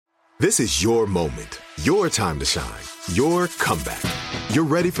This is your moment, your time to shine, your comeback. You're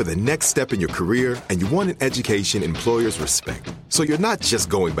ready for the next step in your career, and you want an education employers respect. So you're not just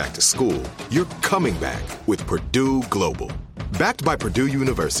going back to school, you're coming back with Purdue Global. Backed by Purdue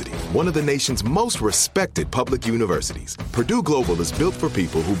University, one of the nation's most respected public universities, Purdue Global is built for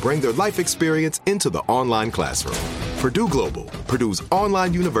people who bring their life experience into the online classroom. Purdue Global, Purdue's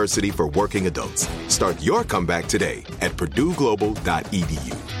online university for working adults. Start your comeback today at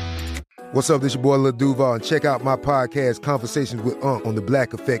purdueglobal.edu. What's up, this your boy Lil Duval, and check out my podcast, Conversations with Unc, on the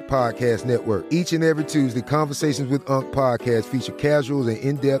Black Effect Podcast Network. Each and every Tuesday, Conversations with Unc podcast feature casual and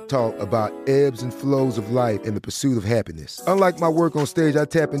in-depth talk about ebbs and flows of life and the pursuit of happiness. Unlike my work on stage, I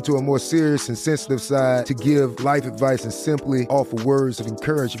tap into a more serious and sensitive side to give life advice and simply offer words of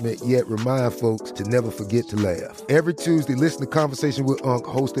encouragement, yet remind folks to never forget to laugh. Every Tuesday, listen to Conversation with Unc,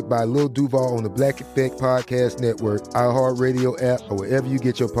 hosted by Lil Duval on the Black Effect Podcast Network, iHeartRadio app, or wherever you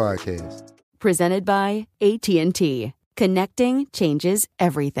get your podcasts. Presented by AT&T. Connecting changes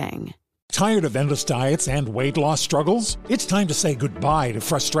everything. Tired of endless diets and weight loss struggles? It's time to say goodbye to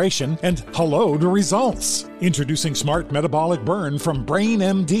frustration and hello to results. Introducing Smart Metabolic Burn from Brain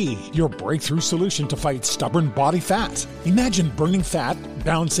MD, your breakthrough solution to fight stubborn body fat. Imagine burning fat,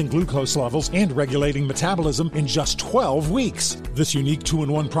 balancing glucose levels, and regulating metabolism in just 12 weeks. This unique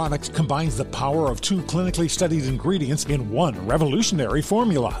 2-in-1 product combines the power of 2 clinically studied ingredients in one revolutionary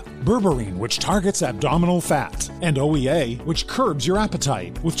formula. Berberine, which targets abdominal fat, and OEA, which curbs your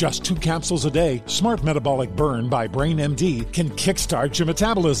appetite. With just 2 capsules a day, Smart Metabolic Burn by Brain MD can kickstart your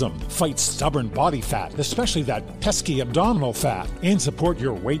metabolism, fight stubborn body fat, especially that pesky abdominal fat, and support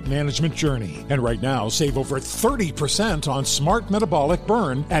your weight management journey. And right now, save over 30% on Smart Metabolic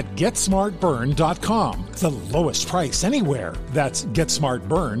Burn at GetSmartBurn.com. The lowest price anywhere. That's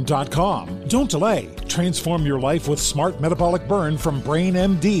GetSmartBurn.com. Don't delay. Transform your life with Smart Metabolic Burn from Brain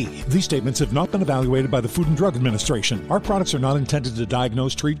MD. These statements have not been evaluated by the Food and Drug Administration. Our products are not intended to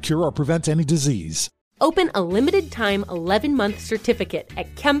diagnose, treat, cure, or prevent any disease. Open a limited-time 11-month certificate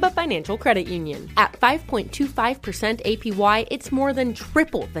at Kemba Financial Credit Union. At 5.25% APY, it's more than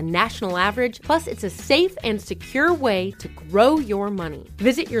triple the national average, plus it's a safe and secure way to grow your money.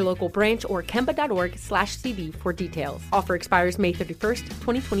 Visit your local branch or kemba.org/cb for details. Offer expires May 31st,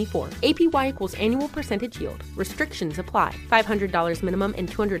 2024. APY equals annual percentage yield. Restrictions apply. $500 minimum and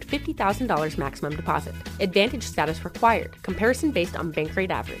 $250,000 maximum deposit. Advantage status required. Comparison based on bank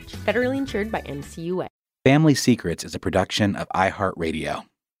rate average. Federally insured by NCUA. Family Secrets is a production of iHeartRadio.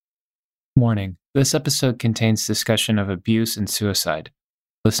 Warning: this episode contains discussion of abuse and suicide.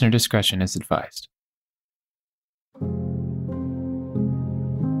 Listener discretion is advised.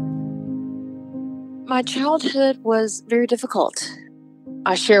 My childhood was very difficult.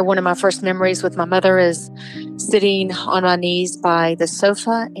 I share one of my first memories with my mother is sitting on my knees by the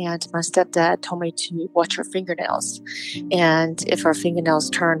sofa, and my stepdad told me to watch her fingernails, and if our fingernails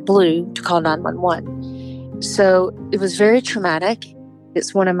turned blue, to call 911. So it was very traumatic.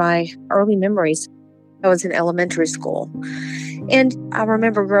 It's one of my early memories. I was in elementary school, and I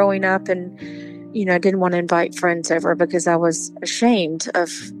remember growing up and, I didn't want to invite friends over because I was ashamed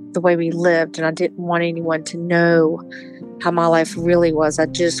of the way we lived, and I didn't want anyone to know how my life really was. I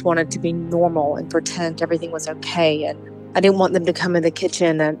just wanted to be normal and pretend everything was okay. And I didn't want them to come in the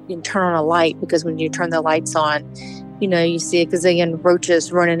kitchen and turn on a light, because when you turn the lights on, you see a gazillion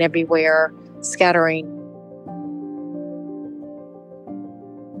roaches running everywhere, scattering.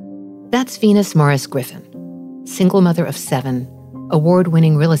 That's Venus Morris Griffin, single mother of 7,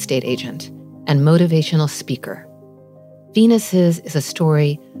 award-winning real estate agent, and motivational speaker. Venus's is a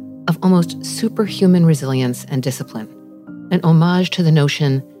story of almost superhuman resilience and discipline, an homage to the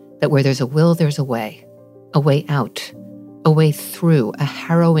notion that where there's a will, there's a way out, a way through a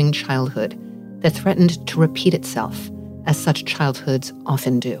harrowing childhood that threatened to repeat itself, as such childhoods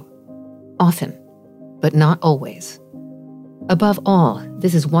often do. Often, but not always. Above all,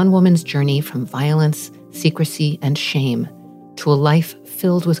 this is one woman's journey from violence, secrecy, and shame to a life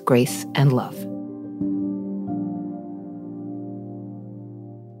filled with grace and love.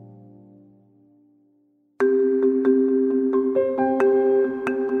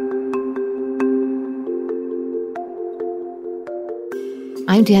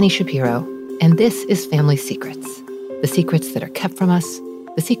 I'm Dani Shapiro, and this is Family Secrets. The secrets that are kept from us,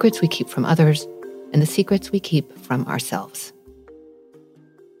 the secrets we keep from others, and the secrets we keep from ourselves.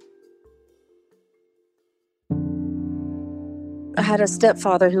 I had a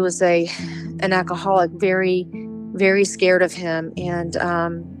stepfather who was an alcoholic, very, very scared of him. And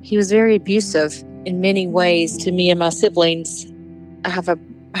he was very abusive in many ways to me and my siblings. I have a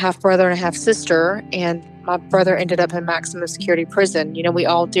half brother and a half sister, and my brother ended up in maximum security prison. We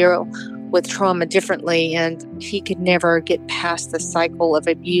all deal with trauma differently, and he could never get past the cycle of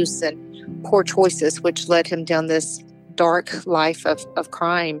abuse and poor choices, which led him down this dark life of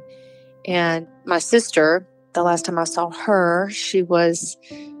crime. And my sister, the last time I saw her, she was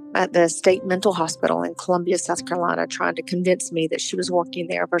at the state mental hospital in Columbia, South Carolina, trying to convince me that she was working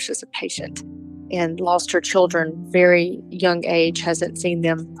there versus a patient, and lost her children very young age, hasn't seen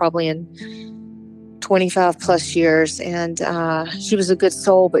them probably in 25 plus years. And she was a good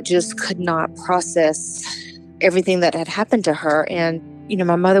soul, but just could not process everything that had happened to her. And,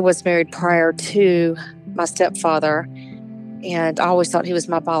 my mother was married prior to my stepfather, and I always thought he was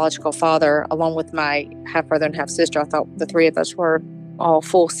my biological father, along with my half-brother and half-sister. I thought the three of us were all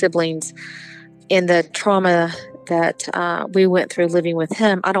full siblings. In the trauma that we went through living with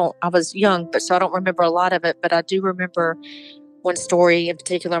him, I was young, so I don't remember a lot of it, but I do remember one story in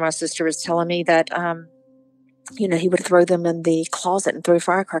particular. My sister was telling me that, he would throw them in the closet and throw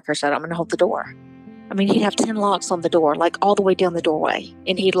firecrackers at them and hold the door. He'd have 10 locks on the door, like all the way down the doorway,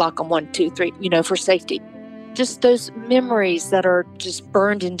 and he'd lock them 1, 2, 3, for safety. Just those memories that are just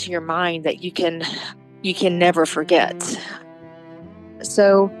burned into your mind that you can never forget.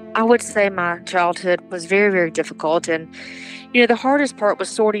 So I would say my childhood was very, very difficult. And, the hardest part was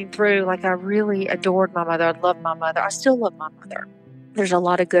sorting through, I really adored my mother. I loved my mother. I still love my mother. There's a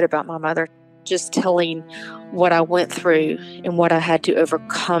lot of good about my mother. Just telling what I went through and what I had to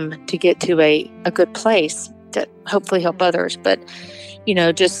overcome to get to a good place to hopefully help others. But,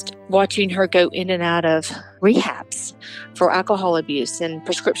 just watching her go in and out of rehabs for alcohol abuse and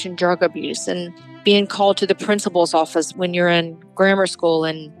prescription drug abuse, and being called to the principal's office when you're in grammar school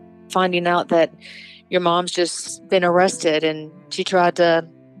and finding out that your mom's just been arrested and she tried to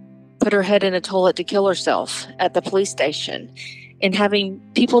put her head in a toilet to kill herself at the police station, and having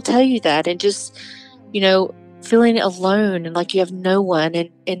people tell you that, and just, feeling alone and like you have no one,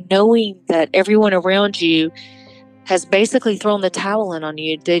 and knowing that everyone around you has basically thrown the towel in on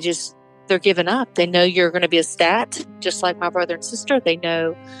you. They're giving up. They know you're going to be a stat, just like my brother and sister. They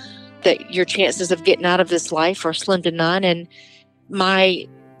know that your chances of getting out of this life are slim to none. And my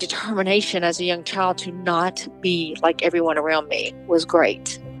determination as a young child to not be like everyone around me was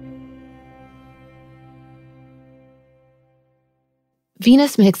great.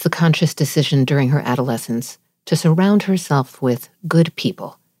 Venus makes the conscious decision during her adolescence to surround herself with good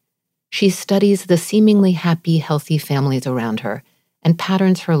people. She studies the seemingly happy, healthy families around her and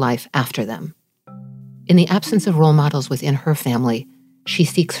patterns her life after them. In the absence of role models within her family, she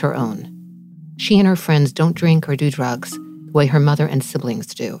seeks her own. She and her friends don't drink or do drugs the way her mother and siblings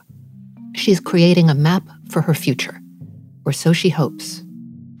do. She's creating a map for her future, or so she hopes.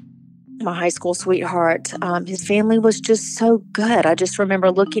 My high school sweetheart, his family was just so good. I just remember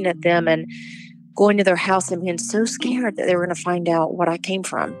looking at them and going to their house and being so scared that they were going to find out what I came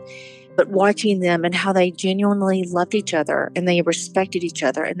from. But watching them and how they genuinely loved each other and they respected each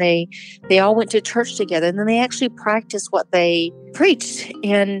other, and they all went to church together, and then they actually practiced what they preached.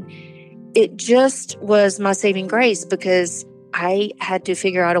 And it just was my saving grace, because I had to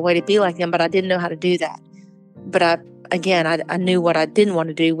figure out a way to be like them, but I didn't know how to do that. But I knew what I didn't want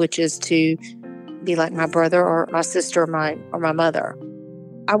to do, which is to be like my brother or my sister or my mother.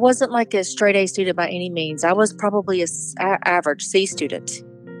 I wasn't like a straight A student by any means. I was probably an average C student.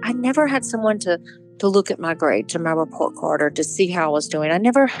 I never had someone to look at my grades or my report card or to see how I was doing. I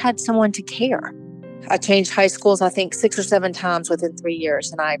never had someone to care. I changed high schools, I think 6 or 7 times within 3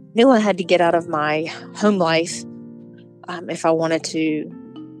 years. And I knew I had to get out of my home life if I wanted to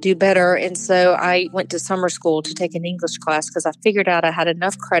do better. And so I went to summer school to take an English class, because I figured out I had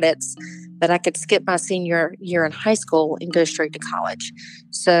enough credits that I could skip my senior year in high school and go straight to college.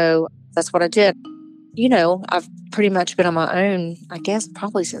 So that's what I did. I've pretty much been on my own, I guess,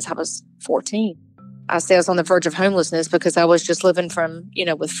 probably since I was 14. I say I was on the verge of homelessness because I was just living from,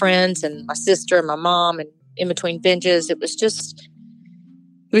 with friends and my sister and my mom, and in between binges. It was just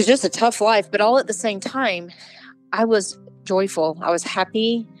a tough life. But all at the same time, I was joyful. I was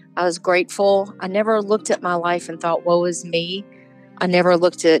happy. I was grateful. I never looked at my life and thought, woe is me. I never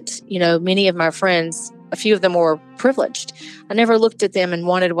looked at, many of my friends. A few of them were privileged. I never looked at them and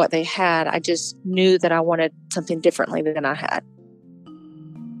wanted what they had. I just knew that I wanted something differently than I had.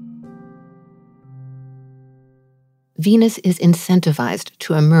 Venus is incentivized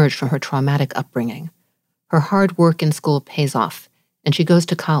to emerge from her traumatic upbringing. Her hard work in school pays off, and she goes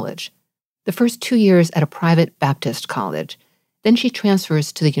to college. The first 2 years at a private Baptist college. Then she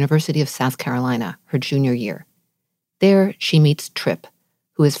transfers to the University of South Carolina her junior year. There, she meets Tripp,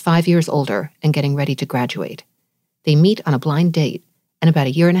 who is 5 years older and getting ready to graduate. They meet on a blind date, and about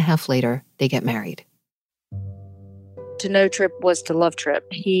 1.5 years later, they get married. To know Trip was to love Trip.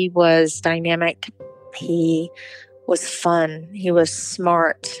 He was dynamic. He was fun. He was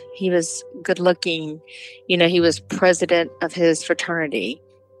smart. He was good looking. He was president of his fraternity.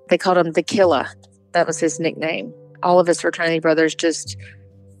 They called him the Killer. That was his nickname. All of his fraternity brothers just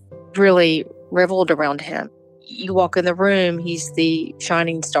really reveled around him. You walk in the room, he's the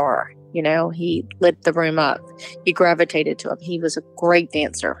shining star. He lit the room up. You gravitated to him. He was a great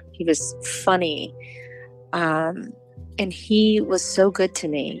dancer. He was funny. And he was so good to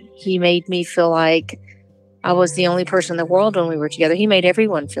me. He made me feel like I was the only person in the world when we were together. He made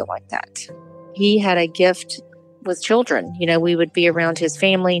everyone feel like that. He had a gift with children. We would be around his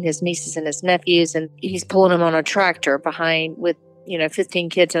family and his nieces and his nephews, and he's pulling them on a tractor behind with, 15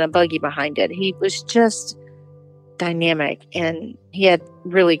 kids and a buggy behind it. He was just dynamic, and he had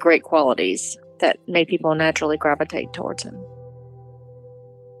really great qualities that made people naturally gravitate towards him.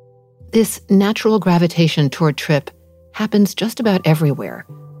 This natural gravitation toward Trip happens just about everywhere,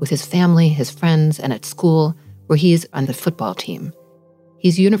 with his family, his friends, and at school, where he's on the football team.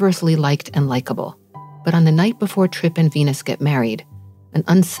 He's universally liked and likable, but on the night before Trip and Venus get married, an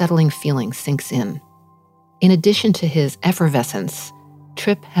unsettling feeling sinks in. In addition to his effervescence,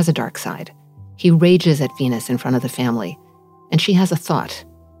 Trip has a dark side. He rages at Venus in front of the family, and she has a thought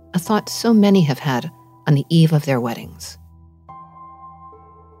so many have had on the eve of their weddings.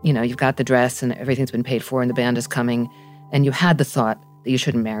 You've got the dress and everything's been paid for and the band is coming, and you had the thought that you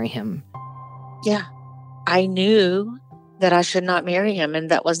shouldn't marry him. Yeah, I knew that I should not marry him, and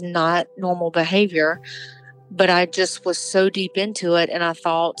that was not normal behavior, but I just was so deep into it, and I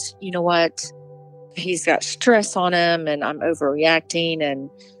thought, you know what, he's got stress on him, and I'm overreacting, and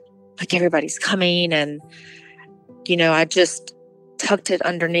like everybody's coming, and I just tucked it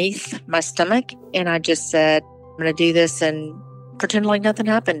underneath my stomach, and I just said, I'm going to do this and pretend like nothing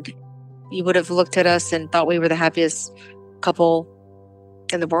happened. You would have looked at us and thought we were the happiest couple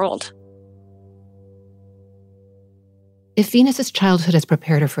in the world. If Venus's childhood has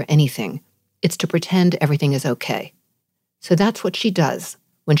prepared her for anything, it's to pretend everything is okay. So that's what she does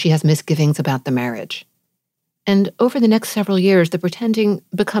when she has misgivings about the marriage. And over the next several years, the pretending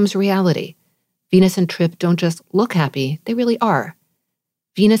becomes reality. Venus and Trip don't just look happy, they really are.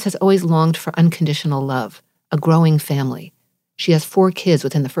 Venus has always longed for unconditional love, a growing family. She has 4 kids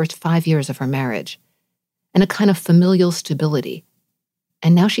within the first 5 years of her marriage, and a kind of familial stability.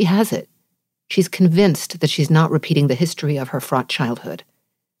 And now she has it. She's convinced that she's not repeating the history of her fraught childhood.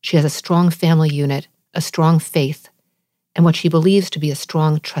 She has a strong family unit, a strong faith, and what she believes to be a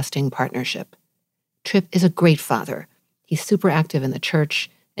strong, trusting partnership. Trip is a great father. He's super active in the church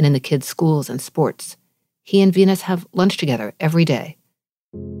and in the kids' schools and sports. He and Venus have lunch together every day.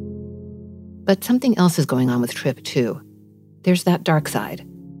 But something else is going on with Trip, too. There's that dark side.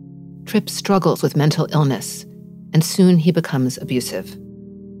 Trip struggles with mental illness, and soon he becomes abusive.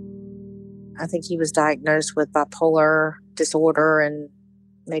 I think he was diagnosed with bipolar disorder and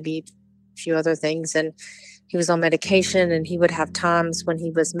maybe a few other things, and he was on medication, and he would have times when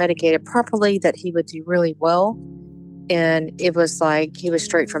he was medicated properly that he would do really well. And it was like he was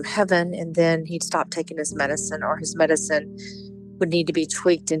straight from heaven, and then he'd stop taking his medicine, or his medicine would need to be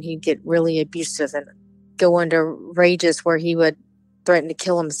tweaked, and he'd get really abusive and go into rages where he would threaten to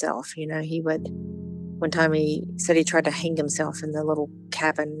kill himself. One time he said he tried to hang himself in the little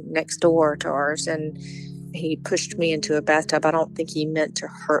cabin next door to ours, and he pushed me into a bathtub. I don't think he meant to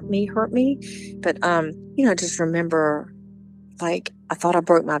hurt me, but just remember, like, I thought I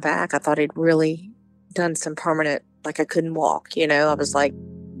broke my back. I thought he'd really done some permanent, like I couldn't walk, I was like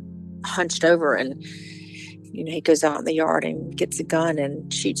hunched over, and he goes out in the yard and gets a gun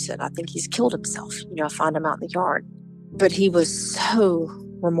and shoots it. I think he's killed himself. I find him out in the yard, but he was so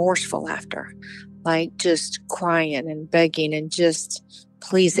remorseful after, like just crying and begging and just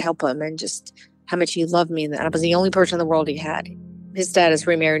please help him, and just how much he loved me, and that I was the only person in the world he had. His dad is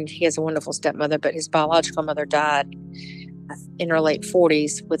remarried. He has a wonderful stepmother, but his biological mother died in her late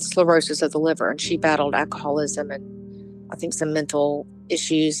 40s with cirrhosis of the liver, and she battled alcoholism and I think some mental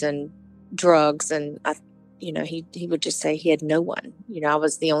issues and drugs. And he would just say he had no one. I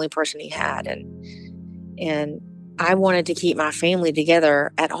was the only person he had, and I wanted to keep my family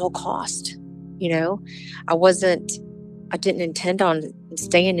together at all cost. I didn't intend on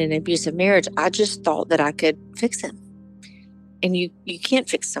staying in an abusive marriage. I just thought that I could fix him. And you can't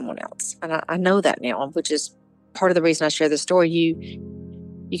fix someone else. And I know that now, which is part of the reason I share this story.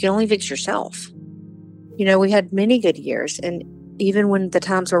 You can only fix yourself. We had many good years. And even when the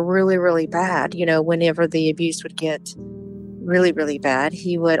times were really, really bad, whenever the abuse would get really, really bad,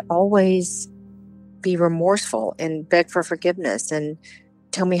 he would always be remorseful and beg for forgiveness and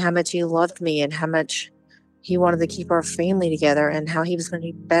tell me how much he loved me and how much he wanted to keep our family together and how he was going to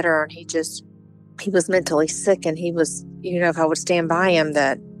be better. And he was mentally sick, and he was, if I would stand by him,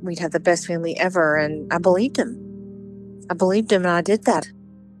 that we'd have the best family ever. And I believed him. And I did that.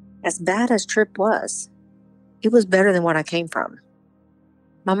 As bad as Tripp was, it was better than what I came from.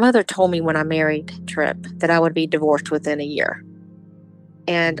 My mother told me when I married Tripp that I would be divorced within a year.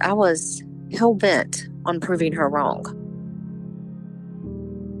 And I was hell-bent on proving her wrong.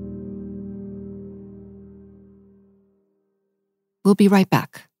 We'll be right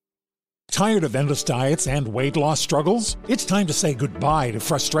back. Tired of endless diets and weight loss struggles? It's time to say goodbye to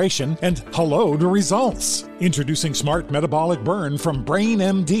frustration and hello to results. Introducing Smart Metabolic Burn from Brain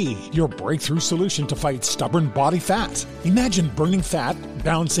MD, your breakthrough solution to fight stubborn body fat. Imagine burning fat,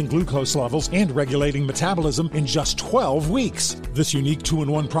 balancing glucose levels, and regulating metabolism in just 12 weeks. This unique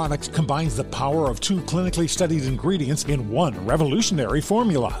 2-in-1 product combines the power of 2 clinically studied ingredients in one revolutionary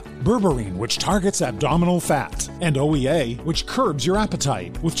formula. Berberine, which targets abdominal fat, and OEA, which curbs your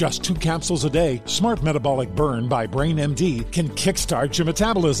appetite. With just 2 capsules a day, Smart Metabolic Burn by Brain MD can kickstart your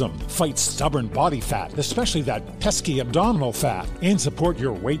metabolism, fight stubborn body fat, especially that pesky abdominal fat, and support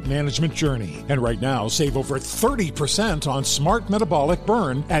your weight management journey. And right now, save over 30% on Smart Metabolic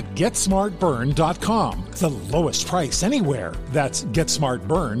Burn at GetSmartBurn.com. The lowest price anywhere. That's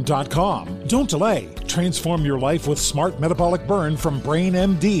GetSmartBurn.com. Don't delay. Transform your life with Smart Metabolic Burn from Brain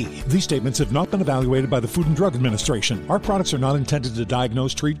MD. These statements have not been evaluated by the Food and Drug Administration. Our products are not intended to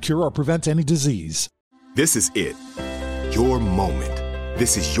diagnose, treat, cure, or prevent any disease. This is it. Your moment.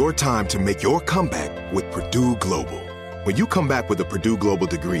 This is your time to make your comeback with Purdue Global. When you come back with a Purdue Global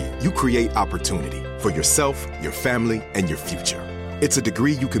degree, you create opportunity for yourself, your family, and your future. It's a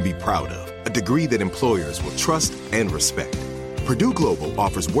degree you can be proud of, a degree that employers will trust and respect. Purdue Global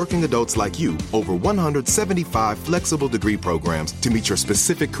offers working adults like you over 175 flexible degree programs to meet your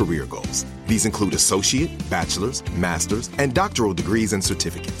specific career goals. These include associate, bachelor's, master's, and doctoral degrees and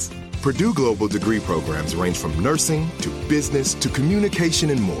certificates. Purdue Global degree programs range from nursing to business to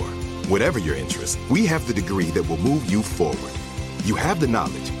communication and more. Whatever your interest, we have the degree that will move you forward. You have the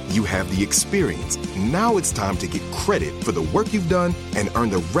knowledge, you have the experience. Now it's time to get credit for the work you've done and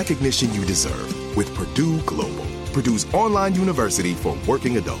earn the recognition you deserve with Purdue Global, Purdue's online university for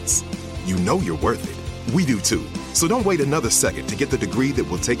working adults. You know you're worth it. We do too. So don't wait another second to get the degree that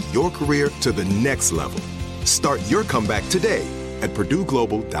will take your career to the next level. Start your comeback today at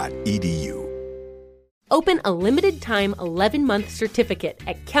purdueglobal.edu. Open a limited-time 11-month certificate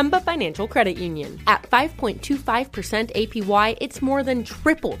at Kemba Financial Credit Union. At 5.25% APY, it's more than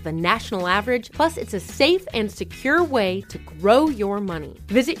triple the national average, plus it's a safe and secure way to grow your money.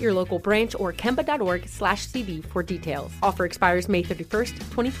 Visit your local branch or kemba.org/CD for details. Offer expires May 31st,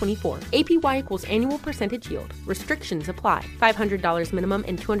 2024. APY equals annual percentage yield. Restrictions apply. $500 minimum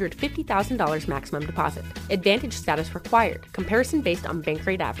and $250,000 maximum deposit. Advantage status required. Comparison based on bank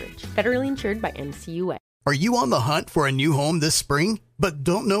rate average. Federally insured by NCUA. Are you on the hunt for a new home this spring, but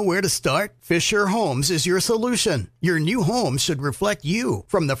don't know where to start? Fisher Homes is your solution. Your new home should reflect you,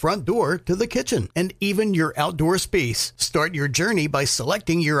 from the front door to the kitchen, and even your outdoor space. Start your journey by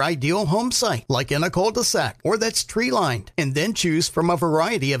selecting your ideal home site, like in a cul-de-sac or that's tree-lined, and then choose from a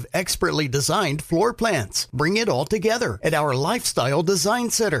variety of expertly designed floor plans. Bring it all together at our Lifestyle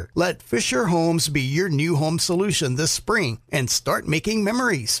Design Center. Let Fisher Homes be your new home solution this spring and start making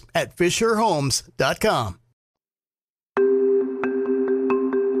memories at FisherHomes.com.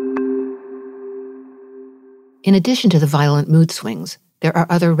 In addition to the violent mood swings, there are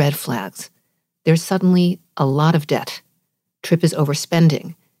other red flags. There's suddenly a lot of debt. Tripp is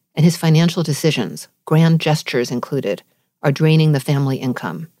overspending, and his financial decisions, grand gestures included, are draining the family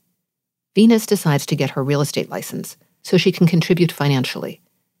income. Venus decides to get her real estate license so she can contribute financially.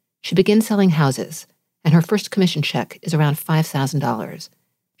 She begins selling houses, and her first commission check is around $5,000.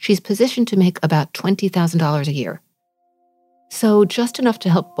 She's positioned to make about $20,000 a year. So just enough to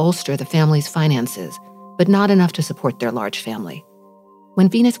help bolster the family's finances, but not enough to support their large family. When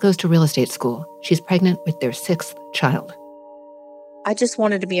Venus goes to real estate school, she's pregnant with their 6th child. I just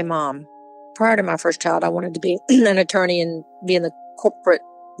wanted to be a mom. Prior to my first child, I wanted to be an attorney and be in the corporate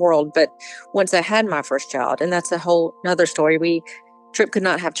world. But once I had my first child, and that's a whole other story, Tripp could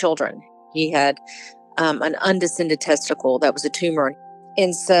not have children. He had an undescended testicle that was a tumor.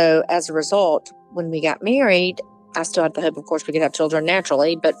 And so as a result, when we got married, I still had the hope, of course, we could have children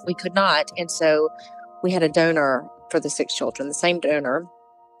naturally, but we could not. And so we had a donor for the 6 children, the same donor.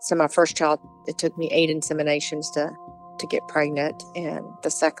 So my first child, it took me 8 inseminations to get pregnant. And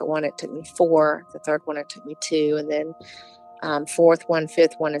the second one, it took me 4. The third one, it took me 2. And then 4th one,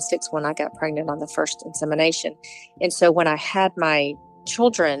 5th one, and 6th one, I got pregnant on the first insemination. And so when I had my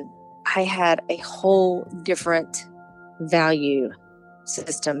children, I had a whole different value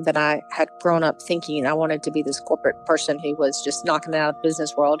system that I had grown up thinking I wanted to be this corporate person who was just knocking it out of the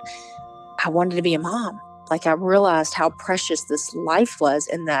business world. I wanted to be a mom. Like, I realized how precious this life was,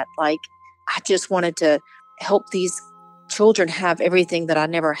 and that, like, I just wanted to help these children have everything that I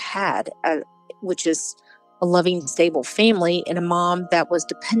never had, which is a loving, stable family and a mom that was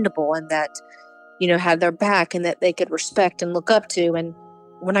dependable and that, had their back and that they could respect and look up to. And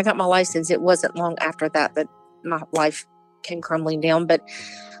when I got my license, it wasn't long after that my life came crumbling down. But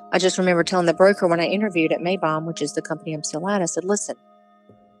I just remember telling the broker when I interviewed at Maybom, which is the company I'm still at, I said, listen,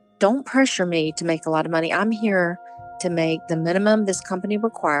 don't pressure me to make a lot of money. I'm here to make the minimum this company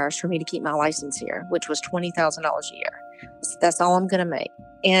requires for me to keep my license here, which was $20,000 a year. So that's all I'm going to make.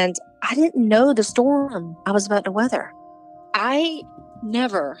 And I didn't know the storm I was about to weather. I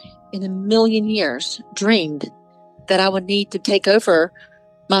never in a million years dreamed that I would need to take over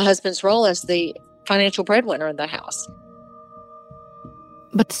my husband's role as the financial breadwinner in the house.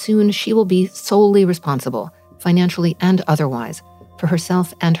 But soon she will be solely responsible, financially and otherwise, for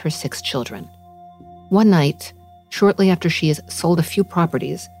herself and her 6 children. One night, shortly after she has sold a few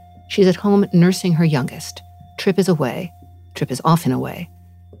properties, she's at home nursing her youngest. Trip is away. Trip is often away.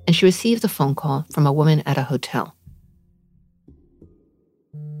 And she receives a phone call from a woman at a hotel.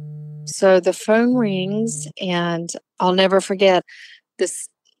 So the phone rings, and I'll never forget, this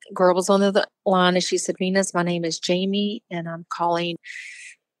girl was on the line, and she said, Venus, my name is Jamie, and I'm calling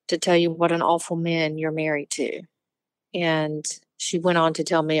to tell you what an awful man you're married to. And she went on to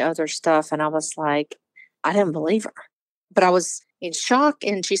tell me other stuff, and I was like, I didn't believe her. But I was in shock,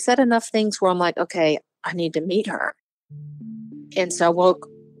 and she said enough things where I'm like, okay, I need to meet her. And so I woke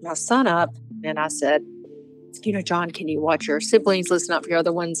my son up, and I said, John, can you watch your siblings, listen up for your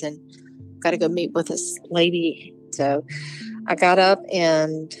other ones, and got to go meet with this lady. So I got up,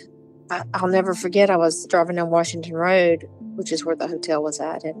 and I'll never forget, I was driving down Washington Road, which is where the hotel was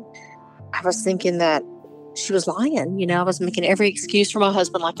at, and I was thinking that she was lying. I was making every excuse for my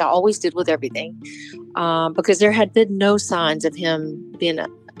husband, like I always did with everything, because there had been no signs of him being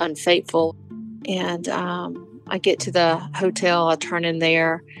unfaithful. And I get to the hotel, I turn in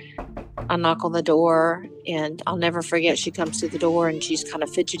there, I knock on the door, and I'll never forget, she comes to the door, and she's kind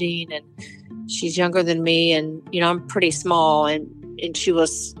of fidgeting, and she's younger than me, and I'm pretty small, and she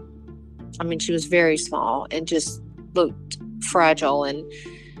was very small and just looked fragile. And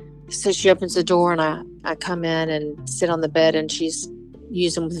so she opens the door, and I come in and sit on the bed, and she's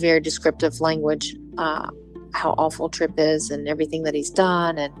using with very descriptive language how awful Trip is and everything that he's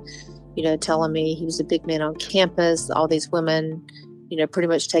done, and telling me he was a big man on campus, all these women pretty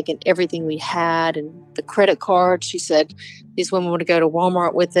much taking everything we had, and the credit card, she said these women would go to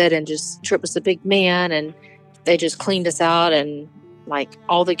Walmart with it, and just Trip was the big man, and they just cleaned us out, and like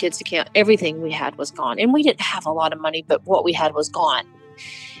all the kids' account, everything we had was gone. And we didn't have a lot of money, but what we had was gone.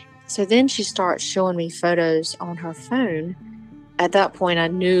 So then she starts showing me photos on her phone. At that point, I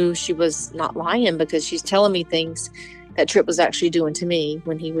knew she was not lying, because she's telling me things that Trip was actually doing to me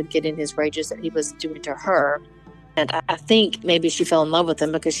when he would get in his rages that he was doing to her. And I think maybe she fell in love with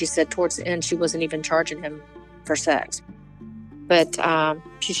him, because she said towards the end she wasn't even charging him for sex. But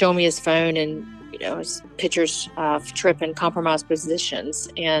she showed me his phone, and his pictures of Trip in compromised positions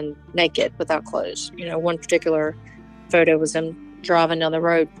and naked without clothes. One particular photo was him driving down the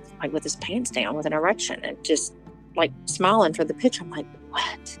road like with his pants down with an erection and just like smiling for the picture. I'm like,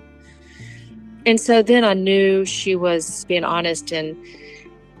 what? And so then I knew she was being honest, and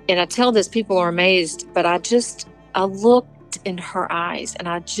I tell this, people are amazed, but I looked in her eyes, and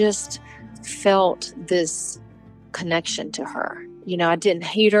I just felt this connection to her. I didn't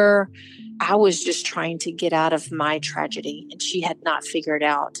hate her. I was just trying to get out of my tragedy, and she had not figured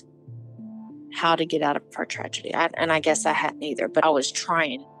out how to get out of her tragedy. And I guess I hadn't either, but I was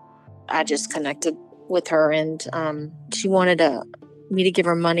trying. I just connected with her, and she wanted me to give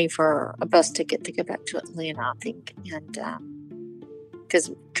her money for a bus ticket to go back to Atlanta, I think. And because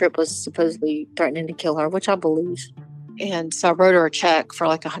Trip was supposedly threatening to kill her, which I believe. And so I wrote her a check for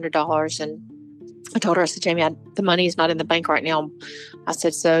like $100, and I told her, I said, Jamie, the money is not in the bank right now. I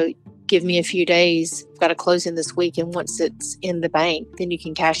said, so give me a few days. I've got to close in this week, and once it's in the bank, then you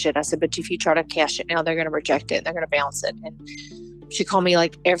can cash it. I said, but if you try to cash it now, they're going to reject it. They're going to bounce it. And she called me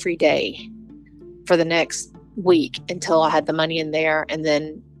like every day for the next week until I had the money in there. And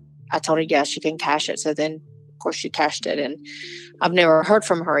then I told her, yes, you can cash it. So then, of course, she cashed it. And I've never heard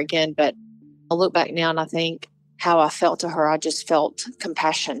from her again. But I look back now, and I think how I felt to her. I just felt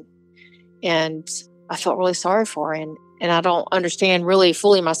compassion, and I felt really sorry for her. And I don't understand really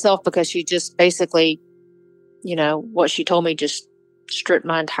fully myself, because she just basically, what she told me just stripped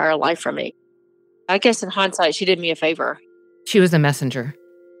my entire life from me. I guess in hindsight, she did me a favor. She was a messenger.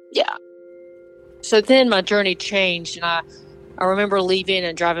 Yeah. So then my journey changed, and I remember leaving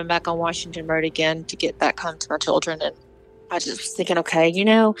and driving back on Washington Road again to get back home to my children. And I just was thinking, okay, you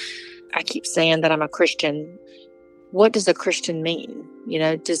know, I keep saying that I'm a Christian. What does a Christian mean? You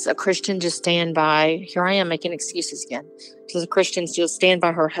know, does a Christian just stand by, here I am making excuses again. Does a Christian still stand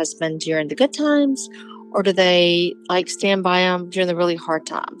by her husband during the good times? Or do they like stand by him during the really hard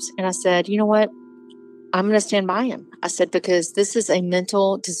times? And I said, you know what? I'm going to stand by him. I said, because this is a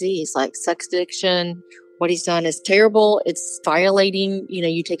mental disease, like sex addiction. What he's done is terrible. It's violating, you know,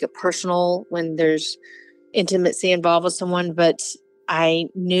 you take it personal when there's intimacy involved with someone. But I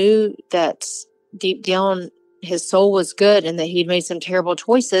knew that deep down, his soul was good and that he'd made some terrible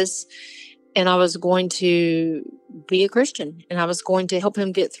choices. And I was going to be a Christian and I was going to help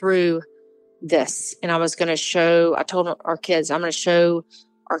him get through this. And I was going to show, I told our kids, I'm going to show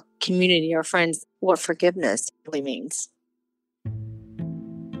our community, our friends, what forgiveness really means.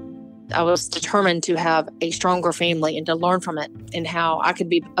 I was determined to have a stronger family and to learn from it and how I could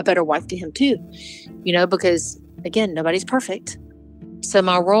be a better wife to him too, you know, because again, nobody's perfect. So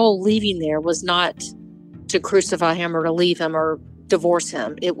my role leaving there was not to crucify him or to leave him or divorce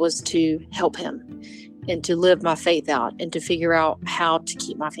him. It was to help him and to live my faith out and to figure out how to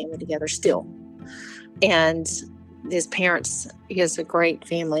keep my family together still. And his parents, he has a great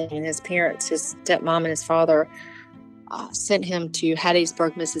family, and his parents, his stepmom and his father, sent him to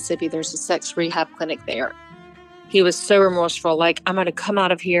Hattiesburg, Mississippi. There's a sex rehab clinic there. He was so remorseful, like, I'm going to come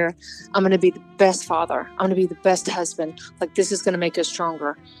out of here. I'm going to be the best father. I'm going to be the best husband. Like, this is going to make us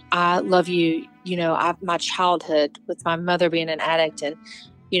stronger. I love you. You know, my childhood with my mother being an addict, and,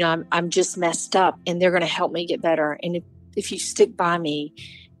 you know, I'm just messed up, and they're going to help me get better. And if you stick by me,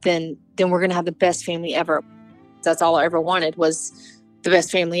 then we're going to have the best family ever. That's all I ever wanted, was the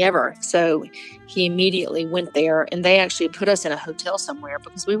best family ever. So he immediately went there, and they actually put us in a hotel somewhere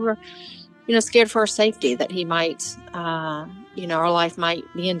because we were, you know, scared for our safety that he might, you know, our life might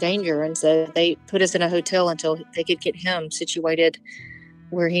be in danger. And so they put us in a hotel until they could get him situated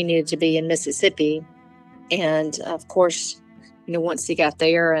where he needed to be in Mississippi. And of course, you know, once he got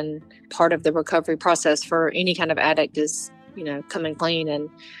there, and part of the recovery process for any kind of addict is, you know, coming clean. And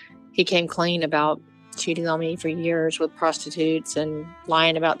he came clean about cheating on me for years with prostitutes and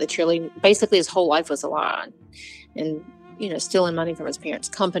lying about the cheerleading. Basically, his whole life was a lie. And, you know, stealing money from his parents'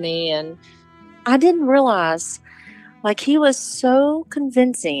 company. And I didn't realize, like, he was so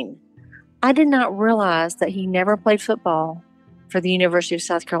convincing. I did not realize that he never played football for the University of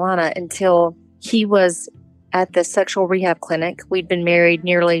South Carolina until he was at the sexual rehab clinic. We'd been married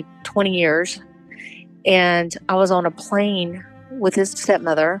nearly 20 years. And I was on a plane with his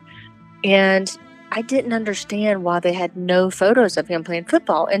stepmother. And I didn't understand why they had no photos of him playing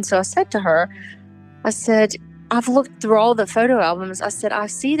football. And so I said to her, I said, I've looked through all the photo albums. I said, I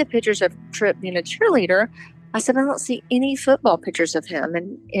see the pictures of Tripp being a cheerleader. I said, I don't see any football pictures of him.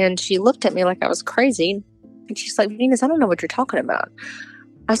 And she looked at me like I was crazy. And she's like, Venus, I don't know what you're talking about.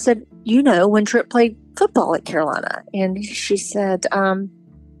 I said, you know, when Tripp played football at Carolina. And she said,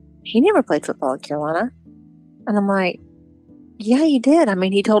 he never played football at Carolina. And I'm like, yeah, he did. I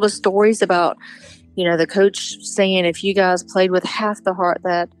mean, he told us stories about, you know, the coach saying if you guys played with half the heart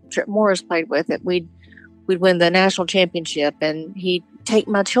that Tripp Morris played with, it, we'd win the national championship. And he'd take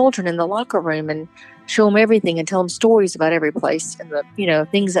my children in the locker room and show them everything and tell them stories about every place and the, you know,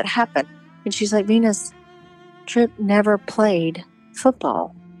 things that happened. And she's like, Venus, Tripp never played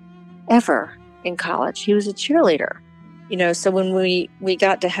football ever in college. He was a cheerleader. You know, so when we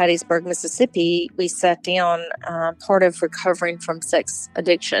got to Hattiesburg, Mississippi, we sat down. Part of recovering from sex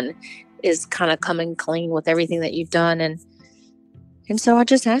addiction is kind of coming clean with everything that you've done. And so I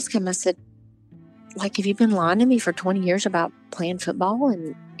just asked him, I said, like, have you been lying to me for 20 years about playing football?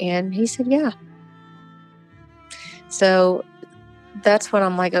 And he said, yeah. So that's when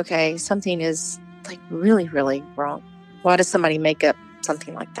I'm like, okay, something is like really, really wrong. Why does somebody make up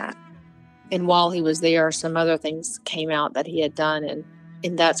something like that? And while he was there, some other things came out that he had done.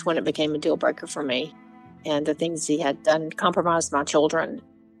 And that's when it became a deal breaker for me. And the things he had done compromised my children.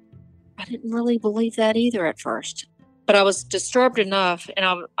 I didn't really believe that either at first. But I was disturbed enough, and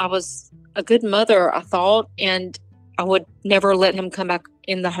I was a good mother, I thought, and I would never let him come back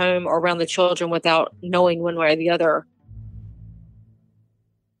in the home or around the children without knowing one way or the other.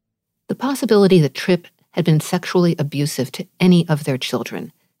 The possibility that Tripp had been sexually abusive to any of their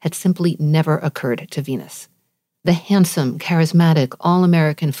children had simply never occurred to Venus. The handsome, charismatic,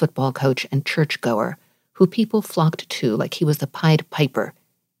 all-American football coach and churchgoer who people flocked to like he was the Pied Piper.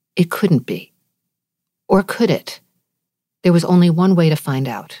 It couldn't be. Or could it? There was only one way to find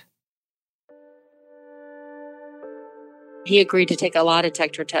out. He agreed to take a lie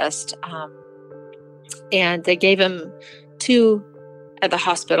detector test, and they gave him 2 at the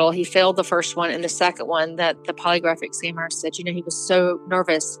hospital. He failed the first one, and the second one that the polygraph examiner said, he was so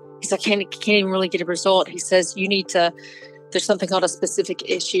nervous. He's like, can't even really get a result. He says, there's something called a specific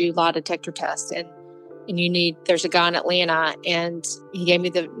issue lie detector test. And there's a guy in Atlanta, and he gave me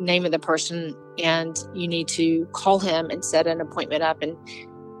the name of the person, and you need to call him and set an appointment up. And,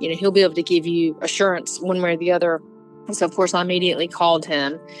 he'll be able to give you assurance one way or the other. And so, of course, I immediately called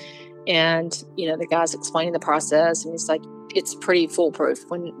him, and, the guy's explaining the process, and he's like, it's pretty foolproof.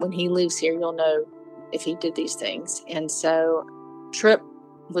 When he leaves here, you'll know if he did these things. And so Tripp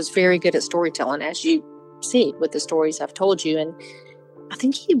was very good at storytelling, as you see with the stories I've told you. And I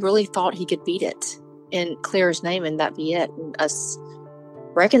think he really thought he could beat it and clear his name, and that be it, and us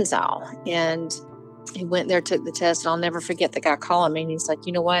reconcile. And he went there, took the test, and I'll never forget the guy calling me, and he's like,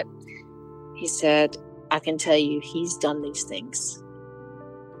 you know what? He said, I can tell you he's done these things.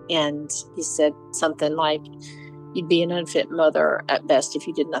 And he said something like, you'd be an unfit mother at best if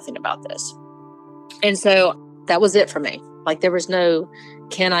you did nothing about this. And so that was it for me. Like, there was no,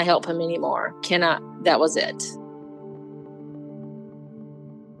 can I help him anymore? That was it.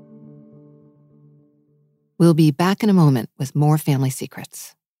 We'll be back in a moment with more Family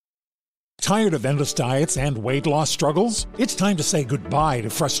Secrets. Tired of endless diets and weight loss struggles? It's time to say goodbye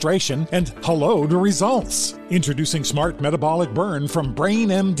to frustration and hello to results. Introducing Smart Metabolic Burn from Brain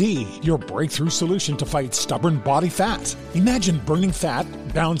MD, your breakthrough solution to fight stubborn body fat. Imagine burning fat,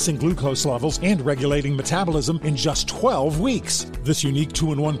 balancing glucose levels, and regulating metabolism in just 12 weeks. This unique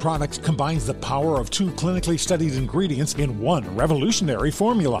 2-in-1 product combines the power of 2 clinically studied ingredients in one revolutionary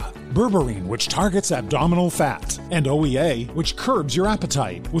formula. Berberine, which targets abdominal fat, and OEA, which curbs your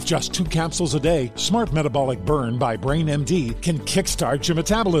appetite. With just 2 capsules a day, Smart Metabolic Burn by Brain MD can kickstart your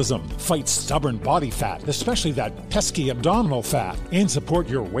metabolism, fight stubborn body fat, especially that pesky abdominal fat, and support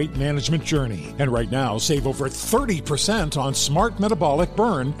your weight management journey. And right now, save over 30% on Smart Metabolic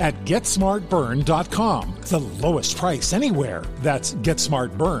Burn at GetSmartBurn.com. The lowest price anywhere. That's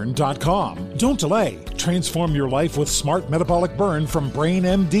GetSmartBurn.com. Don't delay. Transform your life with Smart Metabolic Burn from Brain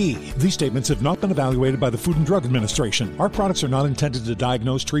MD. These statements have not been evaluated by the Food and Drug Administration. Our products are not intended to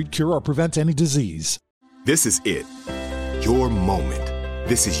diagnose, treat, cure, or prevent any disease. This is it. Your moment.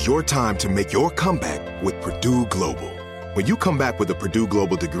 This is your time to make your comeback with Purdue Global. When you come back with a Purdue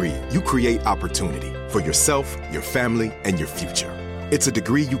Global degree, you create opportunity for yourself, your family, and your future. It's a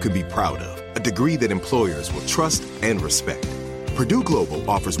degree you can be proud of, a degree that employers will trust and respect. Purdue Global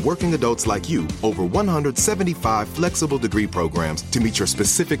offers working adults like you over 175 flexible degree programs to meet your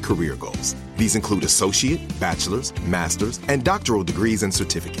specific career goals. These include associate, bachelor's, master's, and doctoral degrees and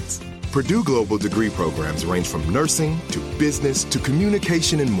certificates. Purdue Global degree programs range from nursing to business to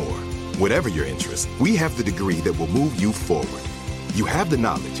communication and more. Whatever your interest, we have the degree that will move you forward. You have the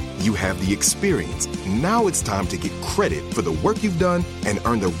knowledge, you have the experience. Now it's time to get credit for the work you've done and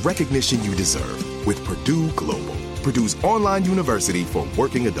earn the recognition you deserve with Purdue Global, Purdue's online university for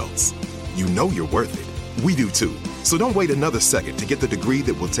working adults. You know you're worth it. We do too. So don't wait another second to get the degree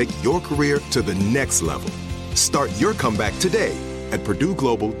that will take your career to the next level. Start your comeback today at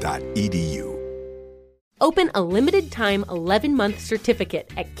purdueglobal.edu. Open a limited-time 11-month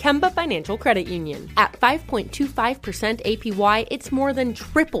certificate at Kemba Financial Credit Union. At 5.25% APY, it's more than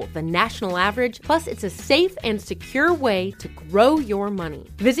triple the national average, plus it's a safe and secure way to grow your money.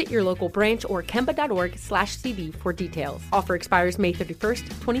 Visit your local branch or kemba.org/cd for details. Offer expires May 31st,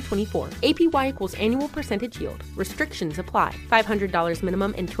 2024. APY equals annual percentage yield. Restrictions apply. $500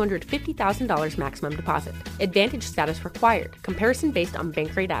 minimum and $250,000 maximum deposit. Advantage status required. Comparison based on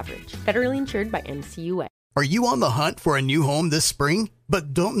bank rate average. Federally insured by NCUA. Are you on the hunt for a new home this spring,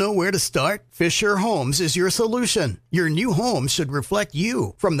 but don't know where to start? Fisher Homes is your solution. Your new home should reflect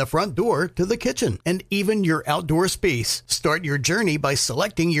you, from the front door to the kitchen, and even your outdoor space. Start your journey by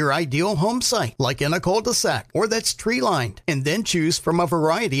selecting your ideal home site, like in a cul-de-sac or that's tree-lined, and then choose from a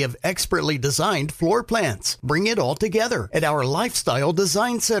variety of expertly designed floor plans. Bring it all together at our Lifestyle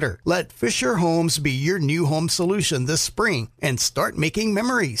Design Center. Let Fisher Homes be your new home solution this spring and start making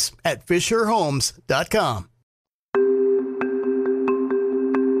memories at FisherHomes.com.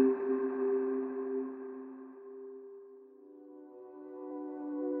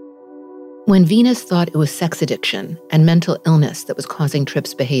 When Venus thought it was sex addiction and mental illness that was causing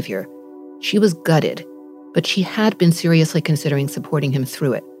Tripp's behavior, she was gutted, but she had been seriously considering supporting him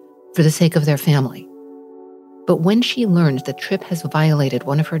through it for the sake of their family. But when she learned that Tripp has violated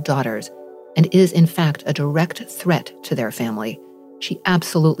one of her daughters and is in fact a direct threat to their family, she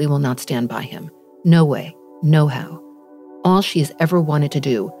absolutely will not stand by him. No way, no how. All she's ever wanted to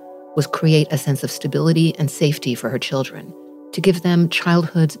do was create a sense of stability and safety for her children, to give them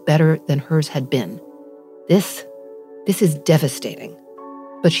childhoods better than hers had been. This is devastating,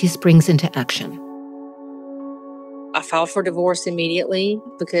 but she springs into action. I filed for divorce immediately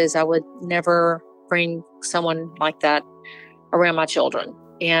because I would never bring someone like that around my children.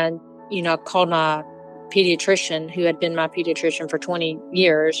 And, I called my pediatrician, who had been my pediatrician for 20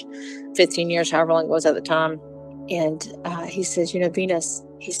 years, 15 years, however long it was at the time. And he says, Venus,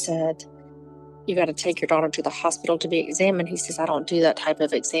 he said, you got to take your daughter to the hospital to be examined. He says, I don't do that type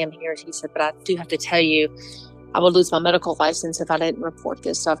of exam here. He said, but I do have to tell you, I would lose my medical license if I didn't report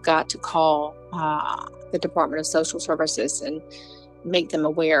this. So I've got to call the Department of Social Services and make them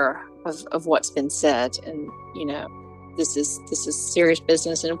aware of what's been said. And, this is serious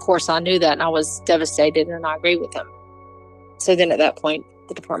business. And of course I knew that, and I was devastated, and I agreed with him. So then at that point,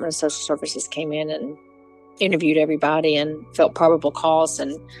 the Department of Social Services came in and interviewed everybody and felt probable cause,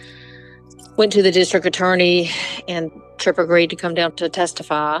 and went to the district attorney, and Tripp agreed to come down to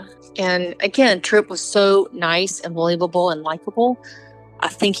testify. And again, Tripp was so nice and believable and likable. I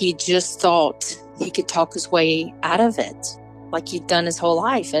think he just thought he could talk his way out of it, like he'd done his whole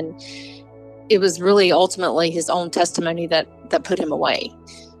life. And it was really ultimately his own testimony that put him away.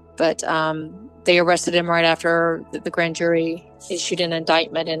 But they arrested him right after the grand jury issued an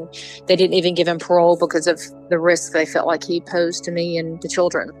indictment, and they didn't even give him parole because of the risk they felt like he posed to me and the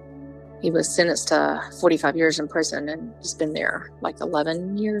children. He was sentenced to 45 years in prison, and he's been there like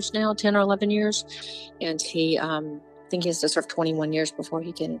 11 years now, 10 or 11 years. And he, I think he has to serve 21 years before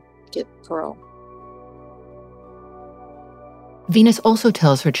he can get parole. Venus also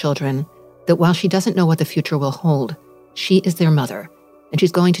tells her children that while she doesn't know what the future will hold, she is their mother, and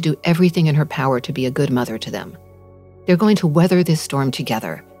she's going to do everything in her power to be a good mother to them. They're going to weather this storm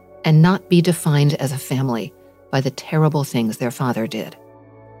together and not be defined as a family by the terrible things their father did.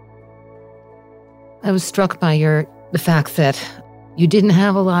 I was struck by the fact that you didn't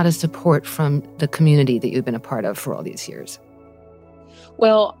have a lot of support from the community that you've been a part of for all these years.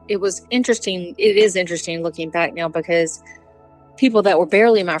 Well, it was interesting. It is interesting looking back now, because people that were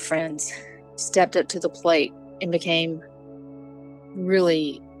barely my friends stepped up to the plate and became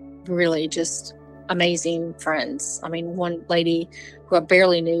really, really just amazing friends. I mean, one lady who I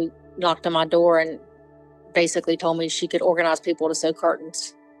barely knew knocked on my door and basically told me she could organize people to sew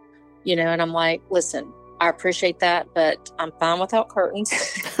curtains. And I'm like, listen, I appreciate that, but I'm fine without curtains.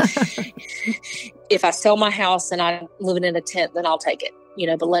 If I sell my house and I'm living in a tent, then I'll take it,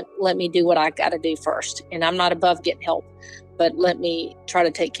 but let me do what I got to do first. And I'm not above getting help, but let me try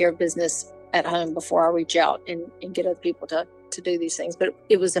to take care of business at home before I reach out and get other people to do these things. But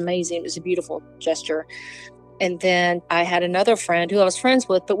it was amazing. It was a beautiful gesture. And then I had another friend who I was friends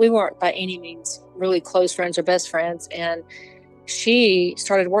with, but we weren't by any means really close friends or best friends. And she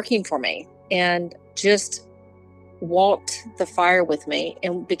started working for me and just walked the fire with me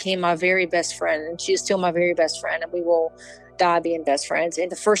and became my very best friend. And she is still my very best friend, and we will die being best friends.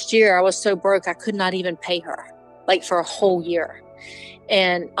 And the first year I was so broke, I could not even pay her, like for a whole year.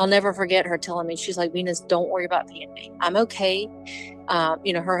 And I'll never forget her telling me, she's like, Venus, don't worry about paying me. I'm okay.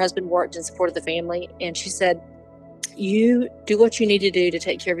 Her husband worked and supported the family. And she said, you do what you need to do to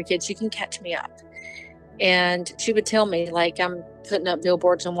take care of your kids. You can catch me up. And she would tell me, like, I'm putting up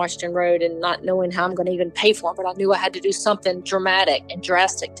billboards on Washington Road and not knowing how I'm going to even pay for them, but I knew I had to do something dramatic and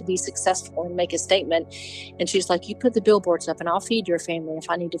drastic to be successful and make a statement. And she's like, you put the billboards up and I'll feed your family if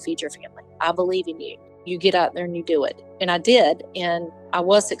I need to feed your family. I believe in you. You get out there and you do it. And I did. And I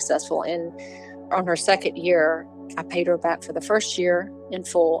was successful. And on her second year, I paid her back for the first year in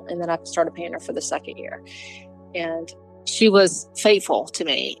full. And then I started paying her for the second year. And she was faithful to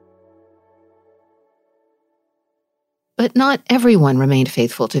me. But not everyone remained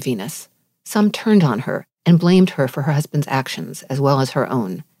faithful to Venus. Some turned on her and blamed her for her husband's actions as well as her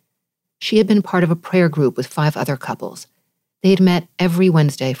own. She had been part of a prayer group with 5 other couples. They had met every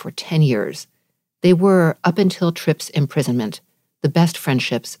Wednesday for 10 years. They were, up until Tripp's imprisonment, the best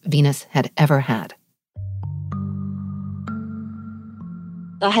friendships Venus had ever had.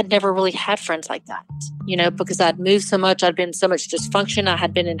 I had never really had friends like that, because I'd moved so much. I'd been so much dysfunction. I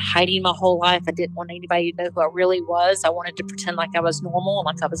had been in hiding my whole life. I didn't want anybody to know who I really was. I wanted to pretend like I was normal,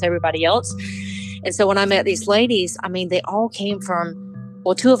 like I was everybody else. And so when I met these ladies, they all came from,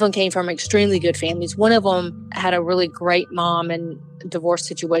 2 of them came from extremely good families. One of them had a really great mom and divorce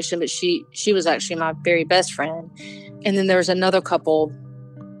situation, but she was actually my very best friend. And then there was another couple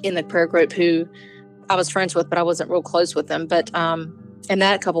in the prayer group who I was friends with, but I wasn't real close with them. But, and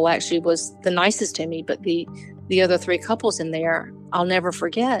that couple actually was the nicest to me. But the other 3 couples in there, I'll never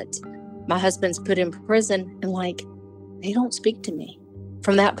forget. My husband's put in prison, and they don't speak to me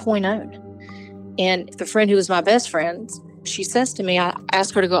from that point on. And the friend who was my best friend, she says to me, I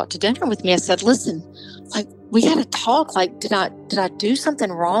asked her to go out to dinner with me. I said, listen, like, we got to talk. Like, did I do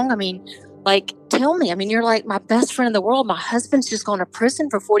something wrong? I mean, like, tell me. I mean, you're like my best friend in the world. My husband's just gone to prison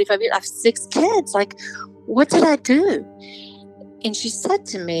for 45 years. I have 6 kids. Like, what did I do? And she said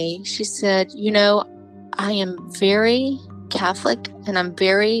to me, she said, you know, I am very Catholic and I'm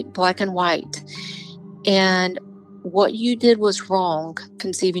very black and white. And what you did was wrong,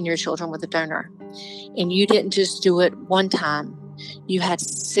 conceiving your children with a donor. And you didn't just do it one time. You had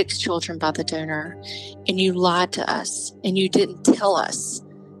 6 children by the donor, and you lied to us, and you didn't tell us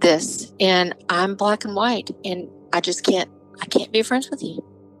this. And I'm black and white, and I can't be friends with you.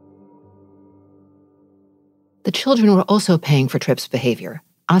 The children were also paying for Tripp's behavior,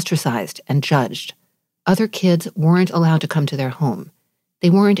 ostracized and judged. Other kids weren't allowed to come to their home. They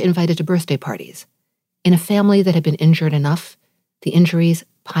weren't invited to birthday parties. In a family that had been injured enough, the injuries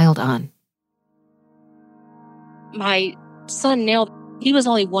piled on. My son, Neil, he was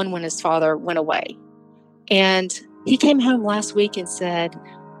only 1 when his father went away. And he came home last week and said,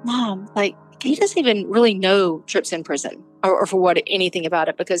 Mom, like, he doesn't even really know Tripp's in prison or for what anything about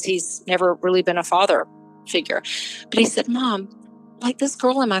it, because he's never really been a father figure. But he said, Mom, like, this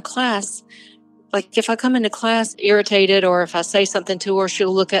girl in my class, like, if I come into class irritated or if I say something to her,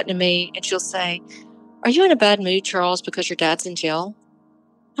 she'll look at me and she'll say, are you in a bad mood, Charles, because your dad's in jail?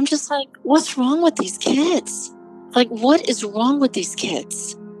 I'm just like, what's wrong with these kids? Like, what is wrong with these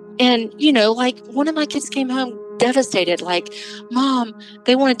kids? And, you know, like, one of my kids came home devastated, like, Mom,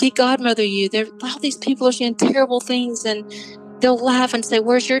 they want to de-godmother you. All these people are saying terrible things, and they'll laugh and say,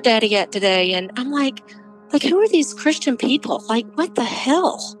 where's your daddy at today? And I'm like, who are these Christian people? Like, what the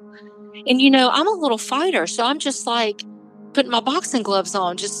hell? And, you know, I'm a little fighter, so I'm just like putting my boxing gloves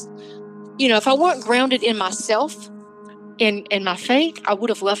on. Just, you know, if I weren't grounded in myself, in my faith, I would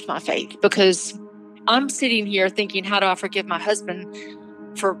have left my faith, because I'm sitting here thinking, how do I forgive my husband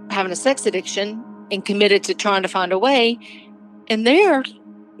for having a sex addiction and committed to trying to find a way? And they're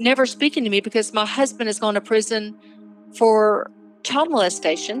never speaking to me because my husband has gone to prison for child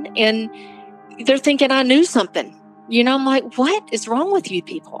molestation, and they're thinking I knew something. You know, I'm like, what is wrong with you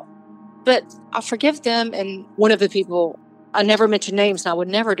people? But I forgive them. And one of the people, I never mentioned names, and I would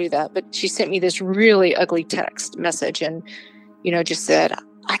never do that, but she sent me this really ugly text message and, you know, just said,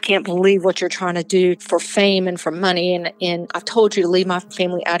 I can't believe what you're trying to do for fame and for money. And I've told you to leave my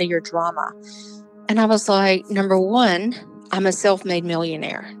family out of your drama. And I was like, number one, I'm a self-made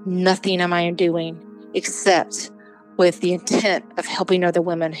millionaire. Nothing am I doing except with the intent of helping other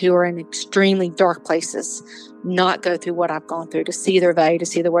women who are in extremely dark places not go through what I've gone through, to see their value, to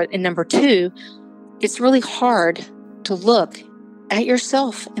see their worth. And number two, it's really hard to look at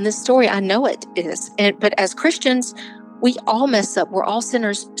yourself in this story. I know it is. But as Christians, we all mess up. We're all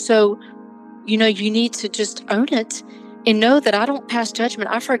sinners. So, you know, you need to just own it and know that I don't pass judgment.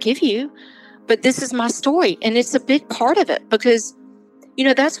 I forgive you, but this is my story. And it's a big part of it because, you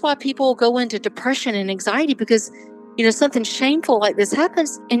know, that's why people go into depression and anxiety, because, you know, something shameful like this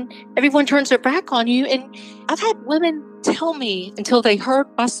happens and everyone turns their back on you. And I've had women tell me, until they heard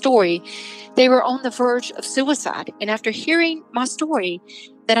my story, they were on the verge of suicide. And after hearing my story,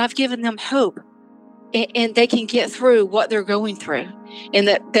 that I've given them hope. And they can get through what they're going through, and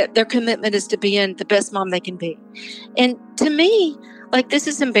that their commitment is to being the best mom they can be. And to me, like, this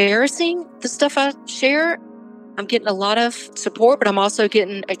is embarrassing. The stuff I share, I'm getting a lot of support, but I'm also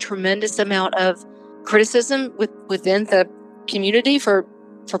getting a tremendous amount of criticism within the community for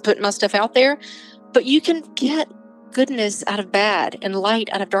putting my stuff out there. But you can get goodness out of bad and light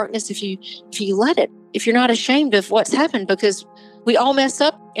out of darkness if you let it. If you're not ashamed of what's happened, because we all mess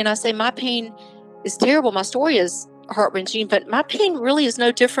up. And I say my pain is terrible. My story is heart-wrenching, but my pain really is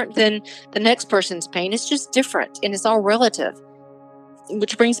no different than the next person's pain. It's just different, and it's all relative,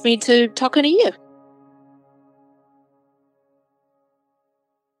 which brings me to talking to you.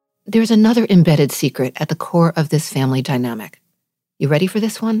 There's another embedded secret at the core of this family dynamic. You ready for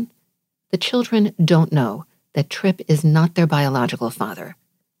this one? The children don't know that Tripp is not their biological father.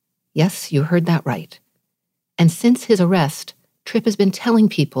 Yes, you heard that right. And since his arrest, Tripp has been telling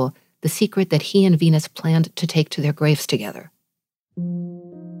people the secret that he and Venus planned to take to their graves together.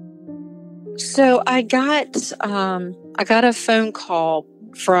 So I got a phone call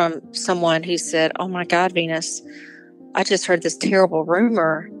from someone who said, oh my God, Venus, I just heard this terrible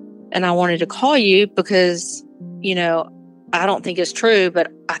rumor and I wanted to call you because, you know, I don't think it's true,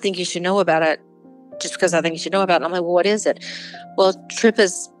 but I think you should know about it just because I think you should know about it. And I'm like, well, what is it? Well, Tripp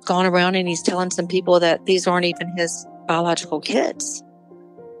has gone around and he's telling some people that these aren't even his biological kids.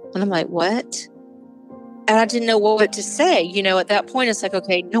 And I'm like, what? And I didn't know what to say. At that point, it's like,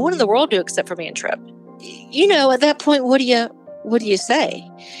 okay, no one in the world do except for me and Trip. At that point, what do you say?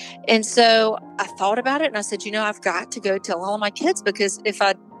 And so I thought about it and I said, I've got to go tell all of my kids, because if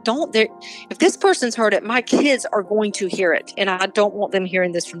I don't, if this person's heard it, my kids are going to hear it. And I don't want them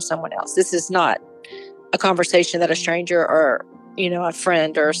hearing this from someone else. This is not a conversation that a stranger or, a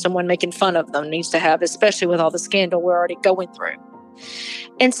friend or someone making fun of them needs to have, especially with all the scandal we're already going through.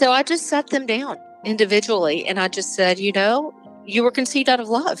 And so I just sat them down individually and I just said, you were conceived out of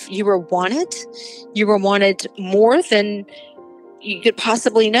love. You were wanted. You were wanted more than you could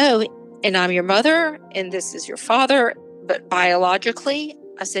possibly know. And I'm your mother and this is your father. But biologically,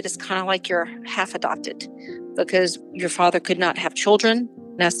 I said, it's kind of like you're half adopted because your father could not have children.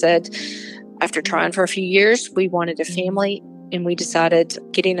 And I said, after trying for a few years, we wanted a family and we decided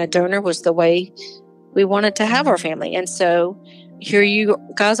getting a donor was the way we wanted to have our family. And so here you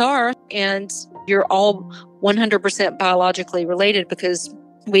guys are, and you're all 100% biologically related because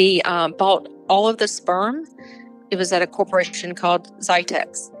we bought all of the sperm. It was at a corporation called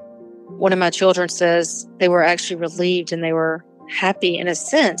Zytex. One of my children says they were actually relieved and they were happy in a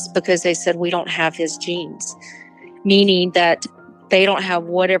sense because they said, we don't have his genes, meaning that they don't have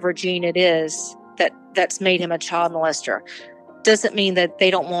whatever gene it is that's made him a child molester. Doesn't mean that they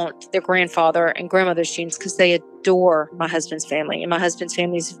don't want their grandfather and grandmother's genes, because they adore my husband's family. And my husband's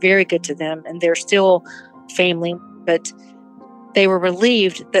family is very good to them and they're still family. But they were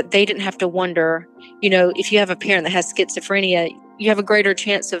relieved that they didn't have to wonder, if you have a parent that has schizophrenia, you have a greater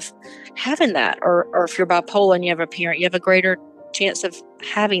chance of having that. Or if you're bipolar and you have a parent, you have a greater chance of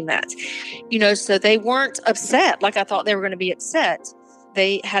having that. So they weren't upset like I thought they were going to be upset.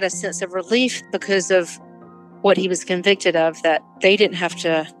 They had a sense of relief because of what he was convicted of, that they didn't have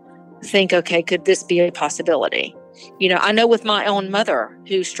to think, okay, could this be a possibility? I know with my own mother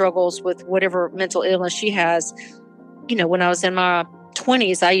who struggles with whatever mental illness she has, when I was in my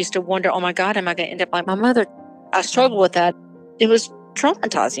 20s, I used to wonder, oh my God, am I going to end up like my mother? I struggled with that. It was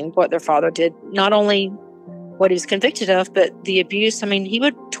traumatizing what their father did, not only what he was convicted of, but the abuse. I mean, he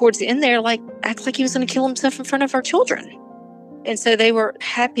would, towards the end there, act like he was going to kill himself in front of our children. And so they were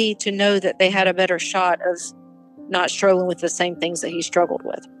happy to know that they had a better shot of not struggling with the same things that he struggled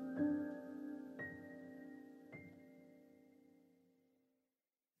with.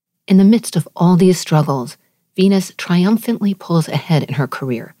 In the midst of all these struggles, Venus triumphantly pulls ahead in her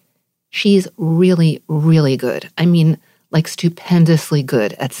career. She's really, really good. I mean, stupendously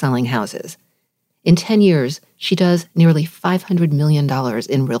good at selling houses. In 10 years, she does nearly $500 million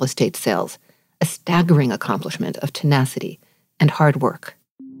in real estate sales, a staggering accomplishment of tenacity and hard work.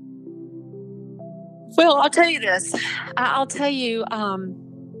 Well, I'll tell you this. I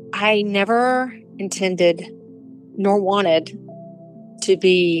never intended nor wanted to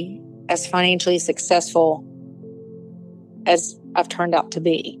be as financially successful as I've turned out to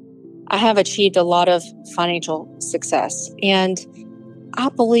be. I have achieved a lot of financial success, and I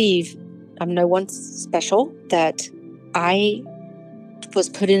believe I'm no one special, that I was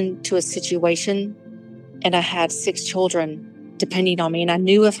put into a situation and I had 6 children depending on me, and I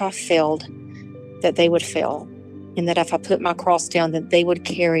knew if I failed, that they would fail, and that if I put my cross down, that they would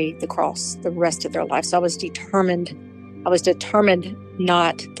carry the cross the rest of their life. So I was determined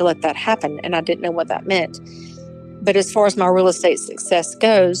not to let that happen, and I didn't know what that meant. But as far as my real estate success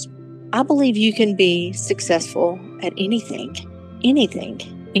goes, I believe you can be successful at anything,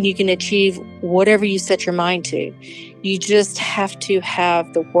 and you can achieve whatever you set your mind to. You just have to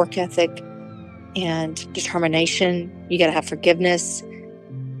have the work ethic and determination. You got to have forgiveness.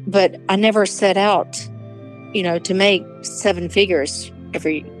 But I never set out, to make 7 figures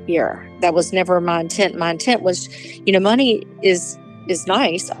every year. That was never my intent. My intent was, money is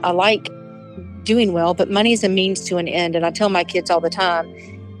nice. I like doing well, but money is a means to an end. And I tell my kids all the time,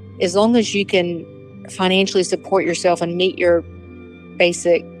 as long as you can financially support yourself and meet your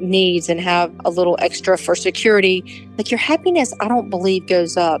basic needs and have a little extra for security, your happiness, I don't believe,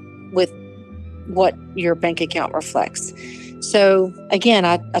 goes up with what your bank account reflects. So again,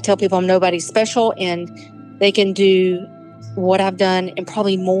 I tell people I'm nobody special, and they can do what I've done and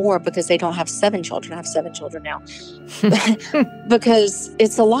probably more because they don't have 7 children. I have 7 children now because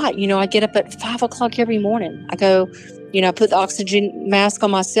it's a lot. I get up at 5 o'clock every morning. I go, I put the oxygen mask on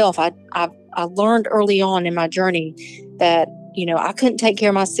myself. I learned early on in my journey that, I couldn't take care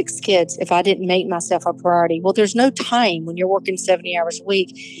of my 6 kids if I didn't make myself a priority. Well, there's no time when you're working 70 hours a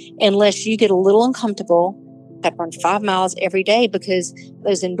week unless you get a little uncomfortable. I'd run 5 miles every day because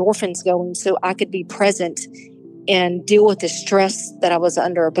those endorphins going, so I could be present and deal with the stress that I was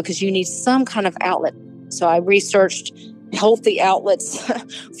under, because you need some kind of outlet. So I researched healthy outlets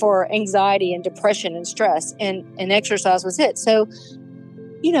for anxiety and depression and stress, and exercise was it. So,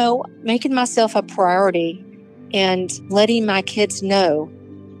 making myself a priority and letting my kids know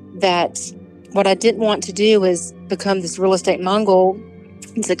that what I didn't want to do is become this real estate Mongol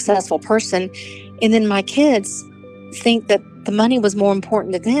and successful person. And then my kids think that the money was more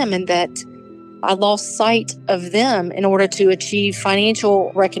important to them and that I lost sight of them in order to achieve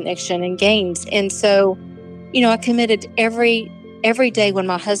financial recognition and gains. And so, I committed every day. When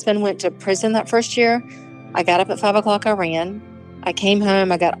my husband went to prison that first year, I got up at 5 o'clock, I ran. I came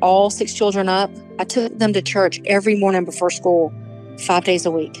home, I got all 6 children up. I took them to church every morning before school, 5 days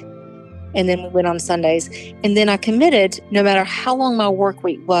a week. And then we went on Sundays. And then I committed, no matter how long my work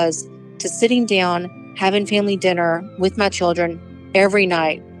week was, to sitting down, having family dinner with my children every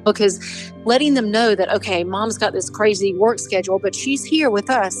night. Because letting them know that, okay, mom's got this crazy work schedule, but she's here with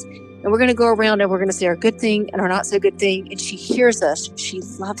us. And we're going to go around and we're going to say our good thing and our not so good thing. And she hears us. She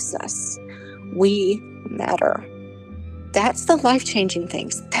loves us. We matter. That's the life-changing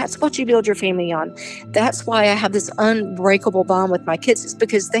things. That's what you build your family on. That's why I have this unbreakable bond with my kids. It's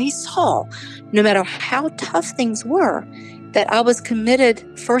because they saw, no matter how tough things were, that I was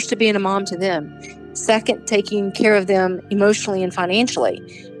committed first to being a mom to them, second, taking care of them emotionally and financially.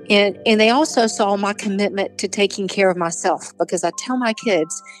 And they also saw my commitment to taking care of myself, because I tell my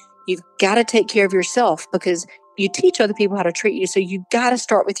kids, you've got to take care of yourself because you teach other people how to treat you. So you've got to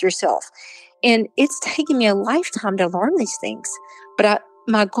start with yourself. And it's taken me a lifetime to learn these things. But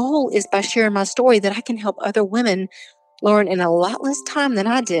my goal is, by sharing my story, that I can help other women learn in a lot less time than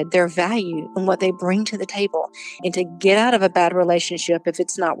I did their value and what they bring to the table, and to get out of a bad relationship if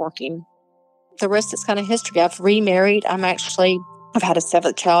it's not working. The rest is kind of history. I've remarried. I've had a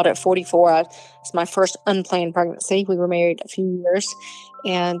 7th child at 44. It's my first unplanned pregnancy. We were married a few years,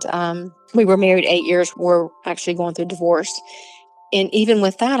 and we were married 8 years. We're actually going through divorce. And even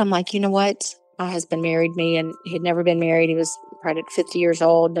with that, I'm like, you know what? My husband married me, and he had never been married. He was probably 50 years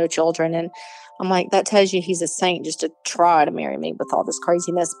old, no children. And I'm like, that tells you he's a saint just to try to marry me with all this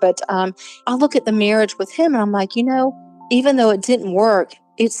craziness. But I look at the marriage with him, and I'm like, even though it didn't work,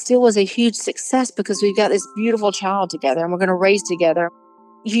 it still was a huge success because we've got this beautiful child together and we're going to raise together.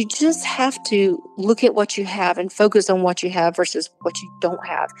 You just have to look at what you have and focus on what you have versus what you don't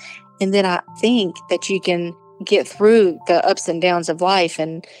have. And then I think that you can get through the ups and downs of life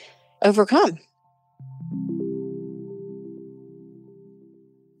and overcome.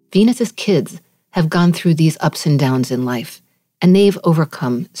 Venus's kids have gone through these ups and downs in life, and they've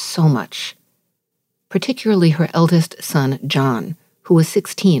overcome so much. Particularly her eldest son, John, who was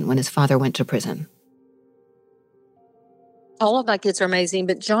 16 when his father went to prison. All of my kids are amazing,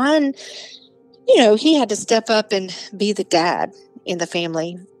 but John, he had to step up and be the dad in the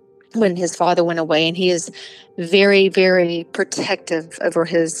family when his father went away. And he is very, very protective over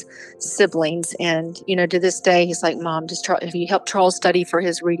his siblings. And, to this day, he's like, Mom, have you helped Charles study for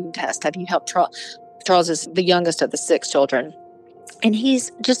his reading test? Have you helped Charles? Charles is the youngest of the 6 children. And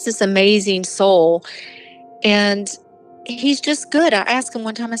he's just this amazing soul. And he's just good. I asked him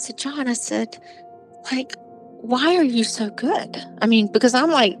one time, I said, John, why are you so good? Because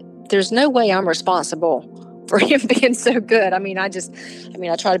I'm like, there's no way I'm responsible for him being so good. I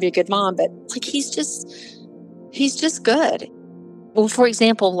try to be a good mom, but he's just good. Well, for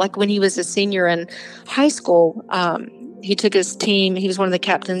example, when he was a senior in high school, he took his team, he was one of the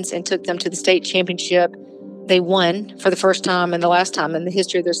captains, and took them to the state championship. They won for the first time and the last time in the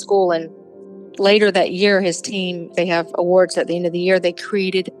history of their school. And later that year, his team, they have awards at the end of the year. They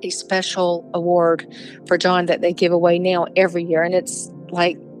created a special award for John that they give away now every year. And it's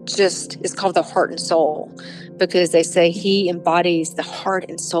it's called the Heart and Soul, because they say he embodies the heart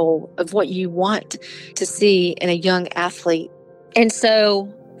and soul of what you want to see in a young athlete. And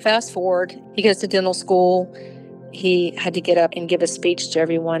so fast forward, he goes to dental school. He had to get up and give a speech to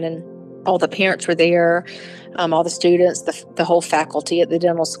everyone, and all the parents were there, all the students, the whole faculty at the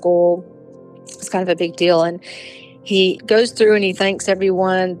dental school. It's kind of a big deal. And he goes through and he thanks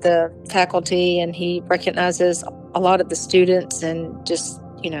everyone, the faculty, and he recognizes a lot of the students and just,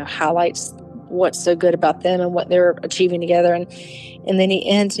 highlights what's so good about them and what they're achieving together. And then he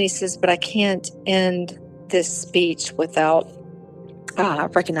ends and he says, but I can't end this speech without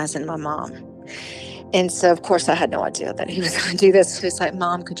recognizing my mom. And so, of course, I had no idea that he was going to do this. He was like,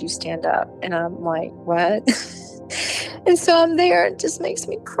 Mom, could you stand up? And I'm like, what? And so I'm there. It just makes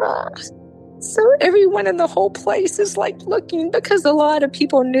me cry. So everyone in the whole place is looking, because a lot of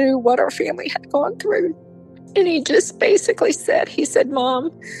people knew what our family had gone through. And he just basically said, Mom,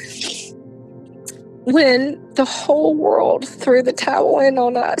 when the whole world threw the towel in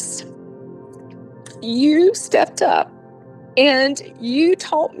on us, you stepped up And you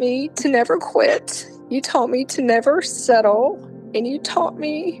taught me to never quit. You taught me to never settle. And you taught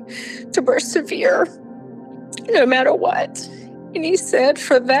me to persevere no matter what. And he said,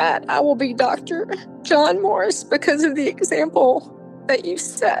 for that, I will be Dr. John Morris because of the example that you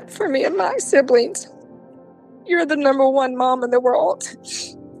set for me and my siblings. You're the number one mom in the world,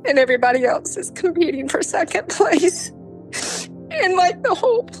 and everybody else is competing for second place. And like the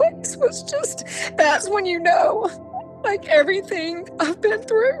whole place was just, that's when you know, like everything I've been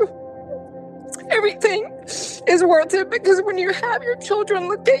through, everything is worth it, because when you have your children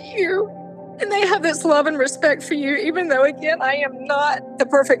look at you and they have this love and respect for you, even though, again, I am not the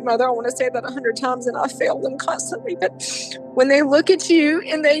perfect mother. I want to say that 100 times, and I fail them constantly. But when they look at you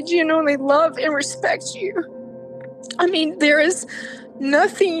and they genuinely love and respect you, I mean, there is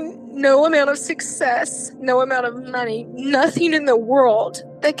nothing, no amount of success, no amount of money, nothing in the world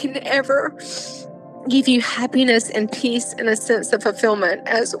that can ever give you happiness and peace and a sense of fulfillment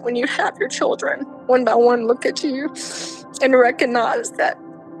as when you have your children one by one look at you and recognize that,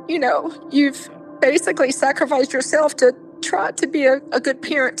 you know, you've basically sacrificed yourself to try to be a good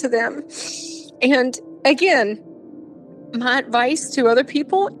parent to them. And again, my advice to other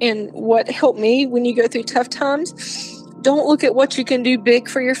people and what helped me when you go through tough times, don't look at what you can do big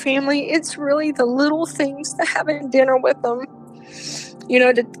for your family. It's really the little things, to having dinner with them, you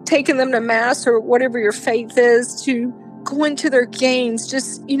know, to taking them to mass or whatever your faith is, to going to their games.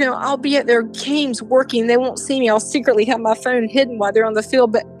 Just, you know, I'll be at their games working. They won't see me. I'll secretly have my phone hidden while they're on the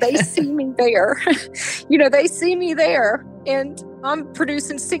field, but they see me there. You know, they see me there. And I'm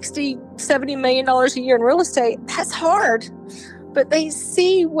producing $60, $70 million a year in real estate. That's hard. But they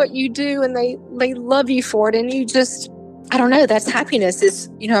see what you do and they love you for it. And you just, I don't know, that's happiness. Is,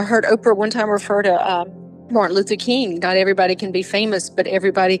 you know, I heard Oprah one time refer to Martin Luther King. Not everybody can be famous, but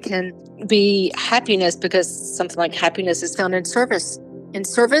everybody can be happiness, because something like happiness is found in service. In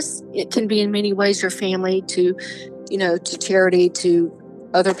service, it can be in many ways your family, to, you know, to charity, to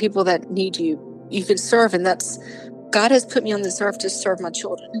other people that need you. You can serve, and that's, God has put me on this earth to serve my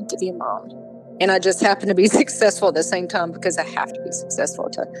children, to be a mom. And I just happen to be successful at the same time because I have to be successful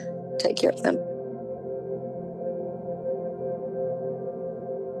to take care of them.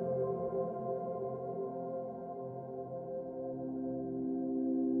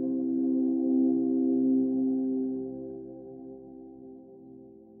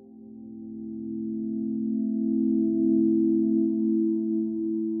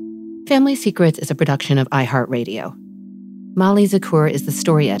 Family Secrets is a production of iHeartRadio. Molly Zakur is the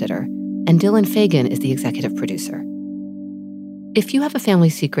story editor, and Dylan Fagan is the executive producer. If you have a family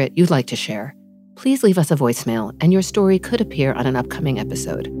secret you'd like to share, please leave us a voicemail, and your story could appear on an upcoming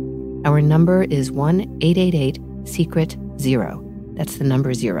episode. Our number is 1-888-SECRET-0. That's the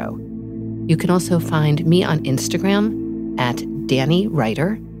number 0. You can also find me on Instagram at Danny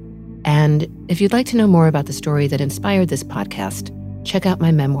Writer. And if you'd like to know more about the story that inspired this podcast, check out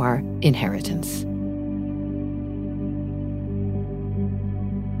my memoir, Inheritance.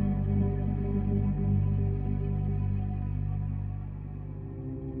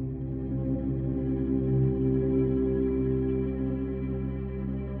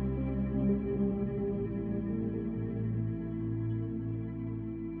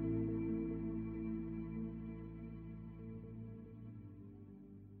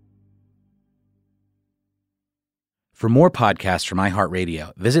 For more podcasts from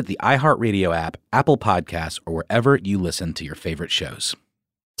iHeartRadio, visit the iHeartRadio app, Apple Podcasts, or wherever you listen to your favorite shows.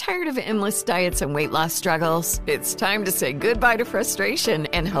 Tired of endless diets and weight loss struggles? It's time to say goodbye to frustration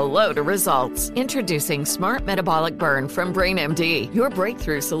and hello to results. Introducing Smart Metabolic Burn from BrainMD, your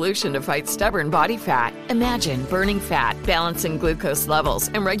breakthrough solution to fight stubborn body fat. Imagine burning fat, balancing glucose levels,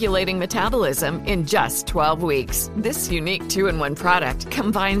 and regulating metabolism in just 12 weeks. This unique 2-in-1 product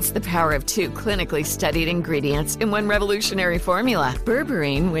combines the power of 2 clinically studied ingredients in one revolutionary formula.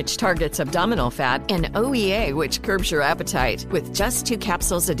 Berberine, which targets abdominal fat, and OEA, which curbs your appetite. With just 2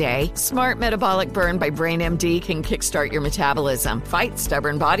 capsules a day, Smart Metabolic Burn by BrainMD can kickstart your metabolism, fight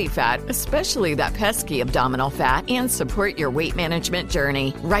stubborn body fat, especially that pesky abdominal fat, and support your weight management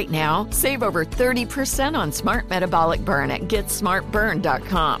journey. Right now, save over 30% on Smart Metabolic Burn at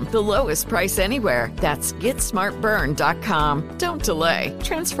GetSmartBurn.com. The lowest price anywhere. That's GetSmartBurn.com. Don't delay.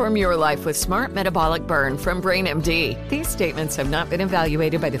 Transform your life with Smart Metabolic Burn from BrainMD. These statements have not been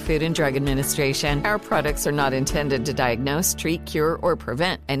evaluated by the Food and Drug Administration. Our products are not intended to diagnose, treat, cure, or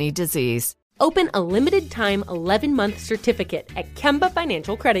prevent any disease. Open a limited-time 11-month certificate at Kemba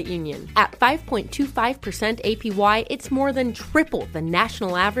Financial Credit Union. At 5.25% APY, it's more than triple the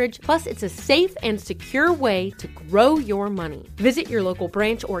national average, plus it's a safe and secure way to grow your money. Visit your local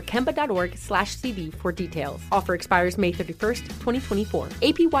branch or kemba.org/cb for details. Offer expires May 31st, 2024.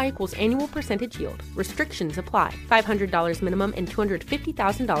 APY equals annual percentage yield. Restrictions apply. $500 minimum and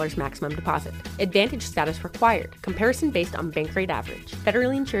 $250,000 maximum deposit. Advantage status required. Comparison based on bank rate average.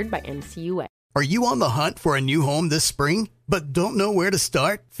 Federally insured by NCUA. Are you on the hunt for a new home this spring, but don't know where to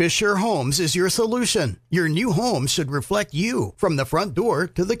start? Fisher Homes is your solution. Your new home should reflect you, from the front door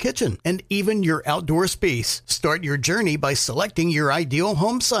to the kitchen, and even your outdoor space. Start your journey by selecting your ideal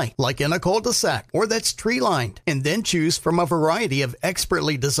home site, like in a cul-de-sac or that's tree-lined, and then choose from a variety of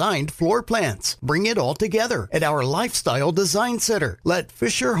expertly designed floor plans. Bring it all together at our Lifestyle Design Center. Let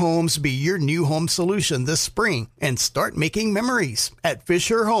Fisher Homes be your new home solution this spring and start making memories at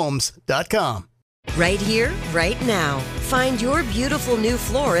FisherHomes.com. Right here, right now. Find your beautiful new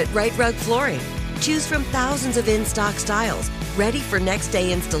floor at Right Rug Flooring. Choose from thousands of in-stock styles, ready for next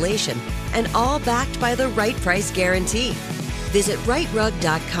day installation, and all backed by the right price guarantee. Visit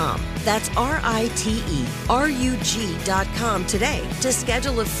rightrug.com. That's RITERUG.com today to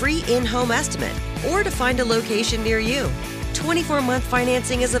schedule a free in-home estimate or to find a location near you. 24-month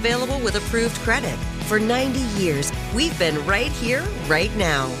financing is available with approved credit. For 90 years, we've been right here, right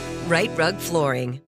now. Right Rug Flooring.